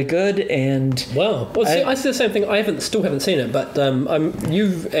was really good, and I see the same thing. I still haven't seen it, but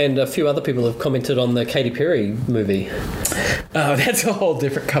you and a few other people have commented on the Katy Perry movie. Oh, that's a whole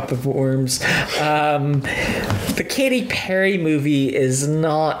different cup of worms. The Katy Perry movie is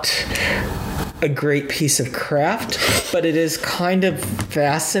not a great piece of craft, but it is kind of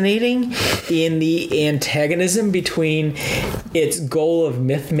fascinating in the antagonism between its goal of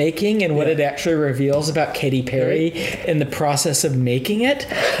myth making and what it actually reveals about Katy Perry in the process of making it,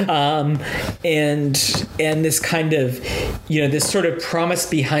 and this kind of, you know, this sort of promise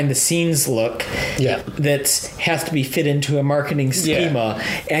behind the scenes look that has to be fit into a marketing schema,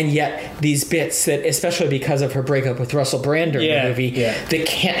 and yet these bits that, especially because of her breakup with Russell Brand during the movie, that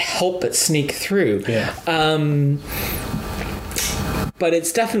can't help but sneak through. But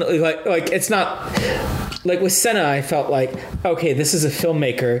it's definitely like it's not like with Senna. I felt like, okay, this is a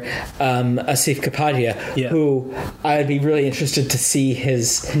filmmaker, Asif Kapadia, who I'd be really interested to see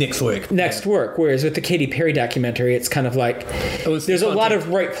his next work. Whereas with the Katy Perry documentary, it's kind of like there's a lot of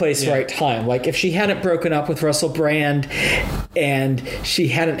right place, right time. Like if she hadn't broken up with Russell Brand and she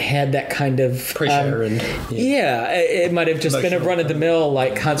hadn't had that kind of pressure it might have just been a run-of-the-mill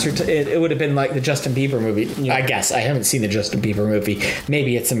like concert. It would have been like the Justin Bieber movie. I guess I haven't seen the Justin Bieber movie.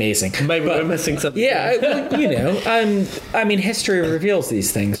 Maybe it's amazing. Maybe we're missing something. You know, I mean, history reveals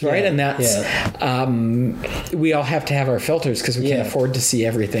these things, right? And that's we all have to have our filters because we can't afford to see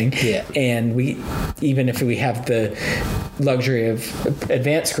everything. And even if we have the luxury of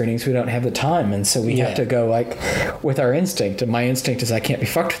advanced screenings, we don't have the time, and so we have to go like with our instinct. And my instinct is I can't be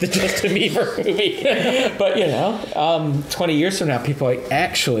fucked with the Justin Bieber movie. But you know, 20 years from now, people are like,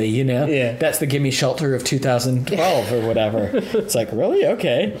 actually, you know, that's the Gimme Shelter of 2012 or whatever. It's like, really?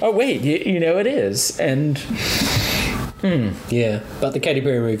 Okay. Oh wait, you know it is. And but the Katy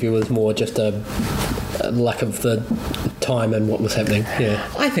Perry movie was more just a lack of the time and what was happening.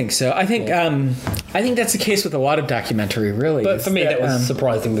 I think so. I think that's the case with a lot of documentary, really. But for me, that was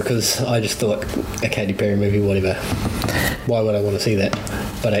surprising because I just thought a Katy Perry movie, whatever. Why would I want to see that?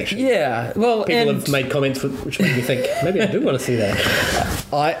 But actually, well, people have made comments which made me think maybe I do want to see that.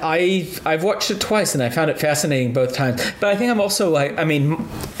 I've watched it twice and I found it fascinating both times. But I think I'm also like, anyone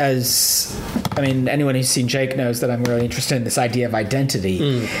who's seen Jake knows that I'm really interested in this idea of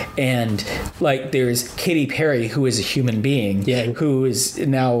identity. And like there's Katy Perry, who is a human being, who is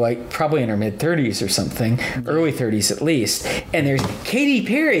now like probably in her mid-30s or something, early 30s at least. And there's Katy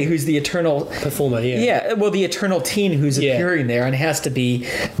Perry, who's the eternal performer, the eternal teen who's appearing there and has to be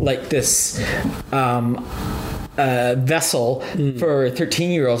like this vessel for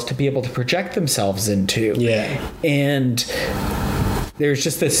 13-year-olds to be able to project themselves into. And there's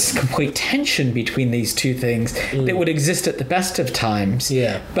just this complete tension between these two things that would exist at the best of times.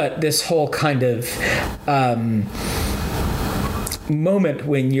 But this whole kind of moment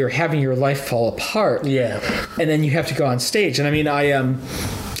when you're having your life fall apart, and then you have to go on stage. And I mean,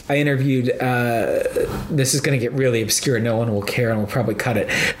 I interviewed, this is going to get really obscure, no one will care and we'll probably cut it,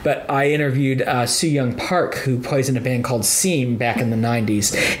 but I interviewed Soo Young Park, who plays in a band called Seam back in the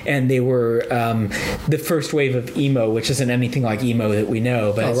 90s, and they were the first wave of emo, which isn't anything like emo that we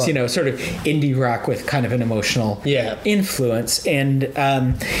know, but it's, sort of indie rock with kind of an emotional influence. And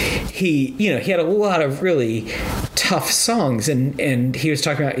he had a lot of really tough songs, and he was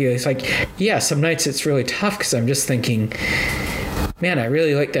talking about, he's like, some nights it's really tough because I'm just thinking, man, I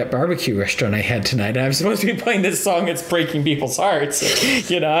really like that barbecue restaurant I had tonight. And I'm supposed to be playing this song that's breaking people's hearts,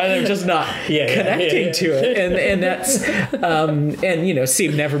 and I'm just not connecting to it. And that's,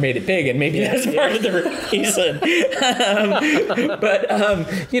 Steve never made it big, and maybe that's part of the reason. But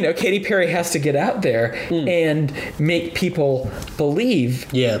Katy Perry has to get out there and make people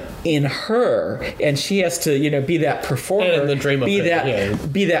believe in her, and she has to, be that performer, be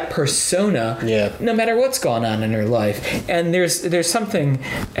that persona, no matter what's going on in her life. And there's something,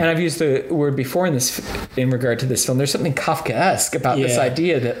 and I've used the word before in regard to this film, there's something Kafkaesque about this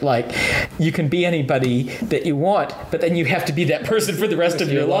idea that, like, you can be anybody that you want, but then you have to be that person for the rest of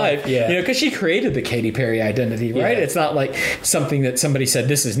your life. Because she created the Katy Perry identity, right? It's not like something that somebody said,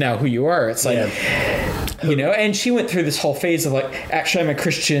 this is now who you are. It's like, and she went through this whole phase of, like, actually I'm a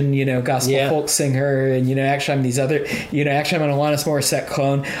Christian, gospel folk singer, and, actually I'm these other, actually I'm an Alanis Morissette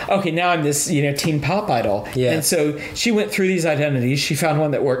clone. Okay, now I'm this, teen pop idol. And so she went through these identities. She found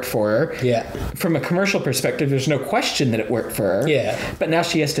one that worked for her. From a commercial perspective, there's no question that it worked for her. But now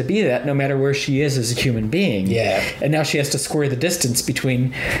she has to be that no matter where she is as a human being. And now she has to square the distance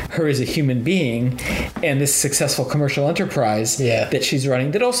between her as a human being and this successful commercial enterprise that she's running,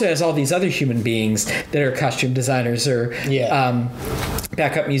 that also has all these other human beings that are costume designers or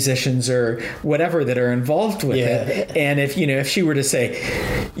backup musicians or whatever that are involved with it. And if she were to say,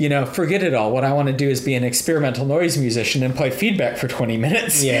 forget it all, what I want to do is be an experimental noise musician and play feedback for 20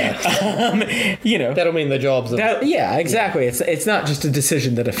 minutes. That'll mean the jobs. Exactly. It's not just a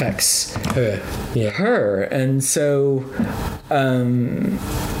decision that affects her. And so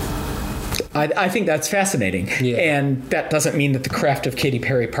I think that's fascinating. And that doesn't mean that the craft of Katy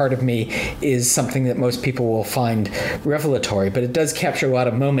Perry, part of me, is something that most people will find revelatory, but it does capture a lot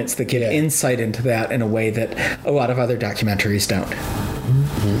of moments that give insight into that in a way that a lot of other documentaries don't.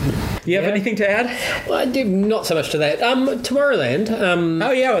 Do you have anything to add? Well, I do not so much to that. Tomorrowland.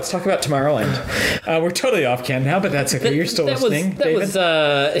 Let's talk about Tomorrowland. We're totally off cam now, but that's okay. You're still listening.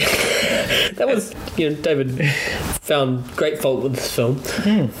 David found great fault with this film.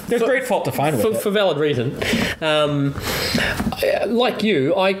 There's great fault to find with it. For valid reason. Like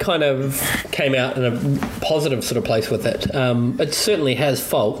you, I kind of came out in a positive sort of place with it. It certainly has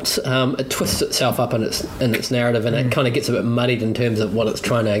faults. It twists itself up in its narrative, and it kind of gets a bit muddied in terms of what it's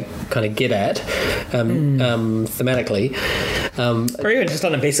trying to kind of get at thematically. Or even just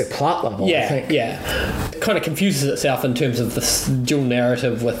on a basic plot level. I think. Kind of confuses itself in terms of this dual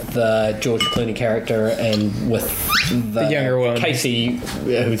narrative with the George Clooney character and with the younger one, Casey,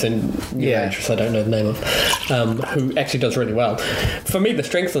 who's in actress I don't know the name of, who actually does really well. For me, the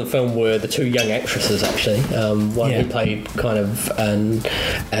strength of the film were the two young actresses, actually. One who played kind of an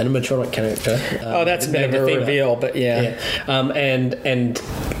animatronic character. That's a bit of a reveal, but and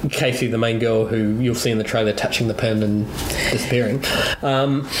Casey, the main girl, who you'll see in the trailer touching the pin and disappearing.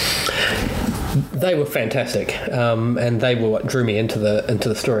 They were fantastic, and they were what drew me into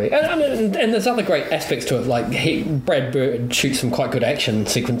the story. And there's other great aspects to it, like Brad Bird shoots some quite good action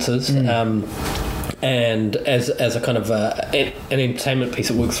sequences. And as a kind of an entertainment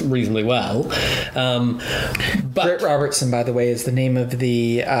piece, it works reasonably well. But Britt Robertson, by the way, is the name of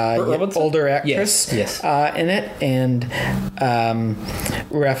the older actress in it, and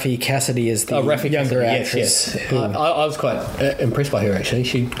Raffi Cassidy is the younger actress. Yes. I was quite impressed by her, actually.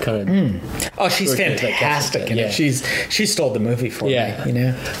 She kind of she's fantastic in it. She stole the movie for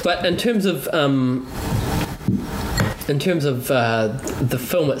me. But in terms of the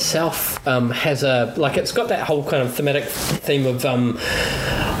film itself, has it's got that whole kind of thematic theme of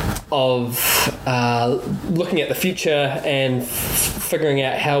looking at the future and figuring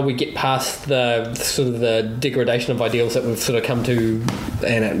out how we get past the sort of the degradation of ideals that we've sort of come to,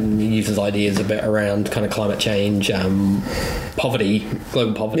 and it uses ideas a bit around kind of climate change, poverty,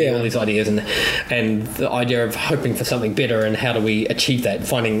 global poverty, all these ideas, and the idea of hoping for something better and how do we achieve that,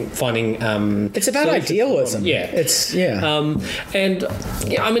 finding it's about idealism. And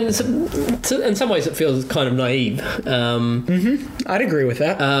I mean, in some ways it feels kind of naive. I'd agree with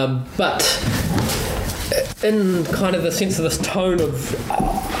that. But in kind of the sense of this tone of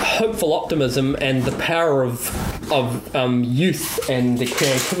hopeful optimism and the power of youth and the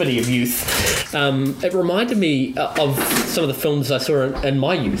creativity of youth, it reminded me of some of the films I saw in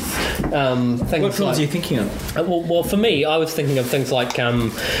my youth. What films are you thinking of? Well, for me, I was thinking of things like,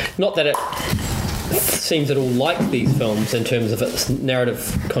 not that it seems at all like these films in terms of its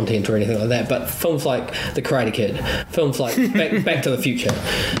narrative content or anything like that, but films like The Karate Kid, films like Back to the Future.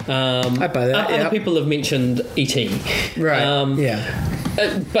 I buy that. Other people have mentioned E.T. Right.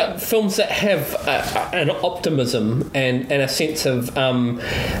 But films that have an optimism and a sense of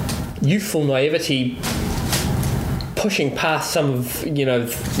youthful naivety, pushing past some of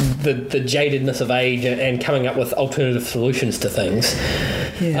the jadedness of age and coming up with alternative solutions to things.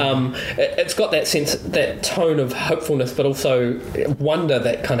 Yeah. It's got that sense, that tone of hopefulness, but also wonder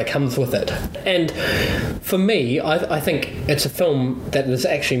that kind of comes with it. And for me, I think it's a film that is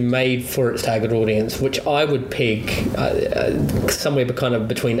actually made for its target audience, which I would peg somewhere kind of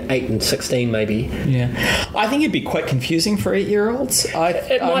between 8 and 16, maybe. Yeah, I think it'd be quite confusing for 8-year-olds.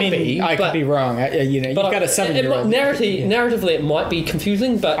 It might be. I could be wrong. You've got a 7-year-old. Narratively, it might be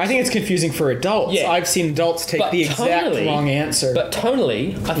confusing, but I think it's confusing for adults. Yeah. I've seen adults take the exact wrong answer. But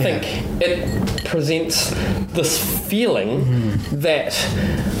tonally, I think it presents this feeling that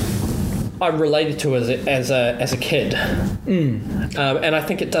I related to as a kid, and I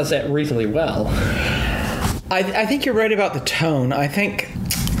think it does that reasonably well. I think you're right about the tone. I think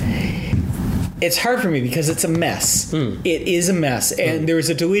it's hard for me because it's a mess. It is a mess. And there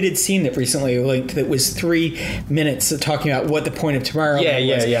was a deleted scene that recently linked that was 3 minutes of talking about what the point of Tomorrowland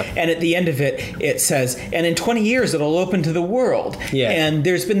was. And at the end of it, it says, and in 20 years, it'll open to the world. Yeah. And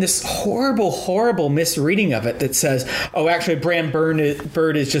there's been this horrible, horrible misreading of it that says, oh, actually, Bram Bird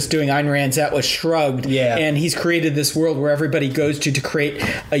is just doing Ayn Rand's Atlas Shrugged. Yeah. And he's created this world where everybody goes to create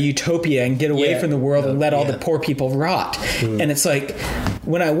a utopia and get away from the world and let all the poor people rot. And it's like,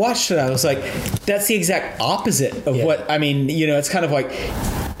 when I watched it, I was like, that's the exact opposite of what, I mean, it's kind of like,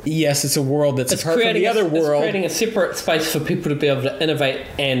 yes, it's a world that's apart from the other world. It's creating a separate space for people to be able to innovate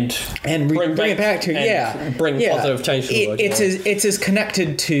and bring it back to, bring positive change to the world. It's as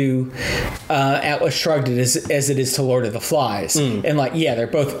connected to Atlas Shrugged as it is to Lord of the Flies. And they're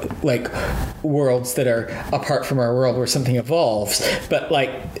both like worlds that are apart from our world where something evolves. But like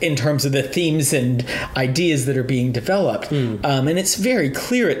in terms of the themes and ideas that are being developed. And it's very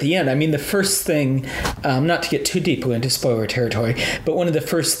clear at the end. I mean, the first thing, not to get too deeply into spoiler territory, but one of the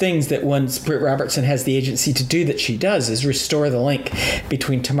first things that once Britt Robertson has the agency to do that she does is restore the link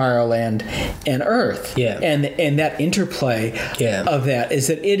between Tomorrowland and Earth. Yeah. And that interplay of that is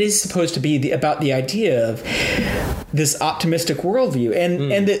that it is supposed to be about the idea of this optimistic worldview.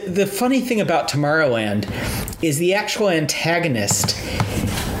 And the funny thing about Tomorrowland is the actual antagonist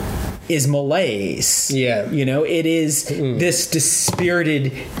is malaise. Yeah. It is this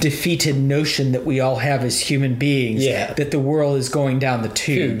dispirited, defeated notion that we all have as human beings that the world is going down the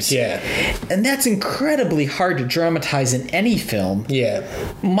tubes. Yeah. And that's incredibly hard to dramatize in any film. Yeah.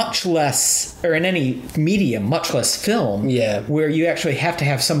 Much less, or in any medium, much less film. Yeah. Where you actually have to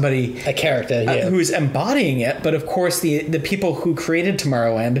have somebody, a character, who's embodying it. But of course, the people who created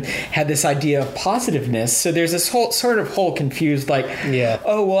Tomorrowland had this idea of positiveness. So there's this whole confused, like,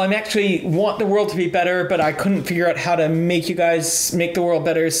 oh, well, I'm actually want the world to be better, but I couldn't figure out how to make you guys make the world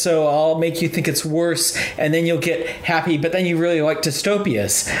better, so I'll make you think it's worse, and then you'll get happy, but then you really like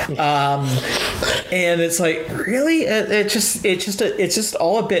dystopias. And it's like, really? It's just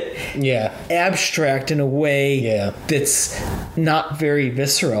all a bit abstract in a way that's not very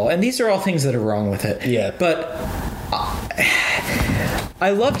visceral. And these are all things that are wrong with it. Yeah. But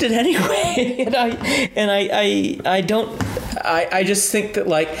I loved it anyway, I just think that,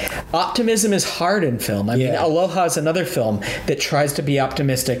 like, optimism is hard in film. I mean, Aloha is another film that tries to be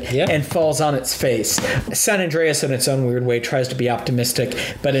optimistic and falls on its face. San Andreas, in its own weird way, tries to be optimistic,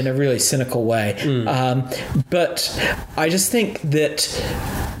 but in a really cynical way. But I just think that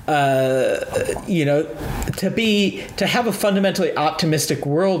to have a fundamentally optimistic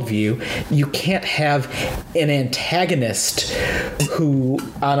worldview, you can't have an antagonist who,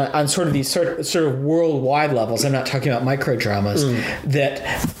 on sort of these sort of worldwide levels, I'm not talking about micro dramas, that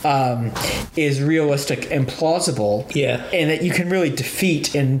is realistic and plausible, and that you can really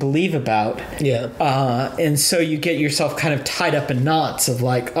defeat and believe about. And so you get yourself kind of tied up in knots of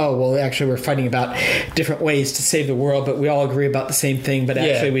like, oh, well, actually we're fighting about different ways to save the world, but we all agree about the same thing, but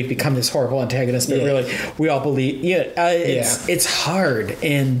actually we've become this horrible antagonist, but really we all believe it's hard.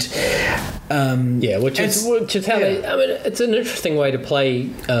 And which is how they, I mean, it's an interesting way to play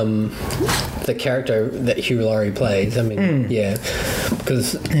the character that Hugh Laurie plays. I mean,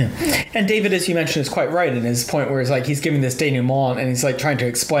 because and David, as you mentioned, is quite right in his point where it's like he's giving this denouement and he's like trying to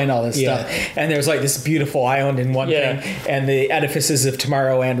explain all this stuff, and there's like this beautiful island in one thing, and the edifices of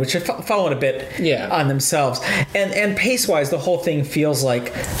Tomorrowland, which have fallen a bit on themselves, and pace wise, the whole thing feels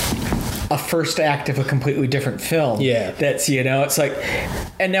like a first act of a completely different film. Yeah. That's, it's like,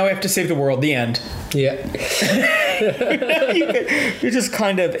 and now we have to save the world, the end. Yeah. You're just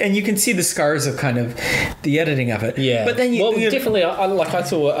kind of, and you can see the scars of kind of the editing of it. Yeah. But then definitely, I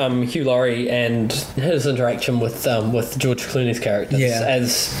saw Hugh Laurie and his interaction with George Clooney's characters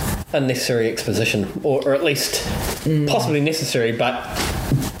as unnecessary exposition, or at least possibly necessary, but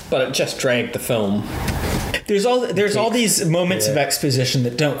it just dragged the film. There's all these moments of exposition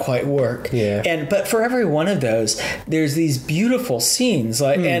that don't quite work. Yeah. But for every one of those, there's these beautiful scenes,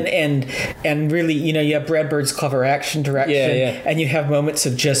 like and really, you have Brad Bird's clever action direction, and you have moments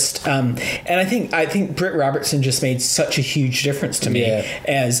of just and I think Britt Robertson just made such a huge difference to me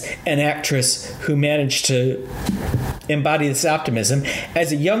as an actress who managed to embody this optimism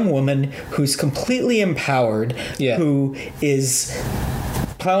as a young woman who's completely empowered, who is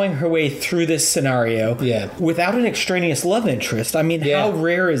plowing her way through this scenario without an extraneous love interest. I mean, how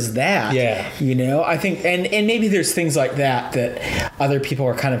rare is that? I think, and maybe there's things like that other people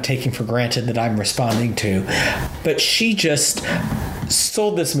are kind of taking for granted that I'm responding to. But she just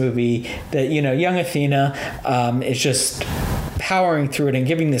sold this movie that, young Athena is just powering through it and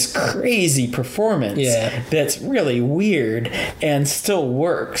giving this crazy performance that's really weird and still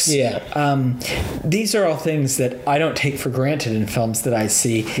works. These are all things that I don't take for granted in films that I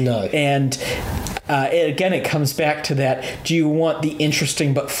see. No. And again, it comes back to that: do you want the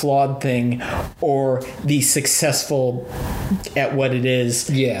interesting but flawed thing, or the successful at what it is,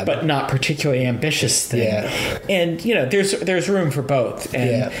 but not particularly ambitious thing? And there's room for both.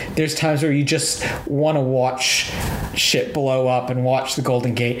 And there's times where you just want to watch shit blow up and watch the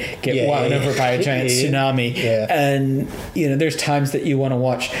Golden Gate get blown over by a giant tsunami. And there's times that you want to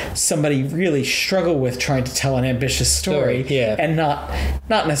watch somebody really struggle with trying to tell an ambitious story and not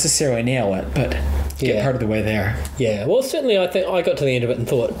necessarily nail it, but get part of the way there. Well, certainly I think I got to the end of it and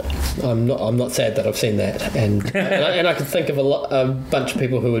thought, I'm not sad that I've seen that, and I could think of a bunch of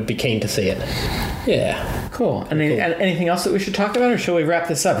people who would be keen to see it. Cool. Anything else that we should talk about, or shall we wrap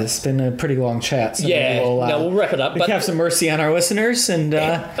this up? It's been a pretty long chat. So we'll wrap it up. We can have some mercy on our listeners, and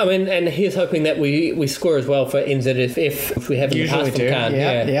and here's hoping that we score as well for NZFF if we have in the past from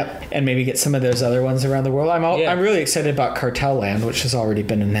Cannes. And maybe get some of those other ones around the world. I'm really excited about Cartel Land, which has already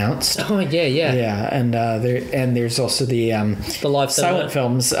been announced. And there's also the live silent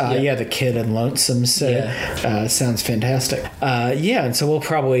films. The Kid and Lonesome. So sounds fantastic. And so we'll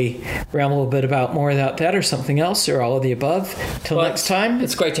probably ramble a bit about more about that or something else or all of the above. Till next time.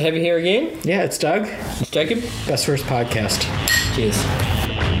 It's great to have you here again. Yeah, it's Doug. It's Jacob. Best First Podcast. Cheers.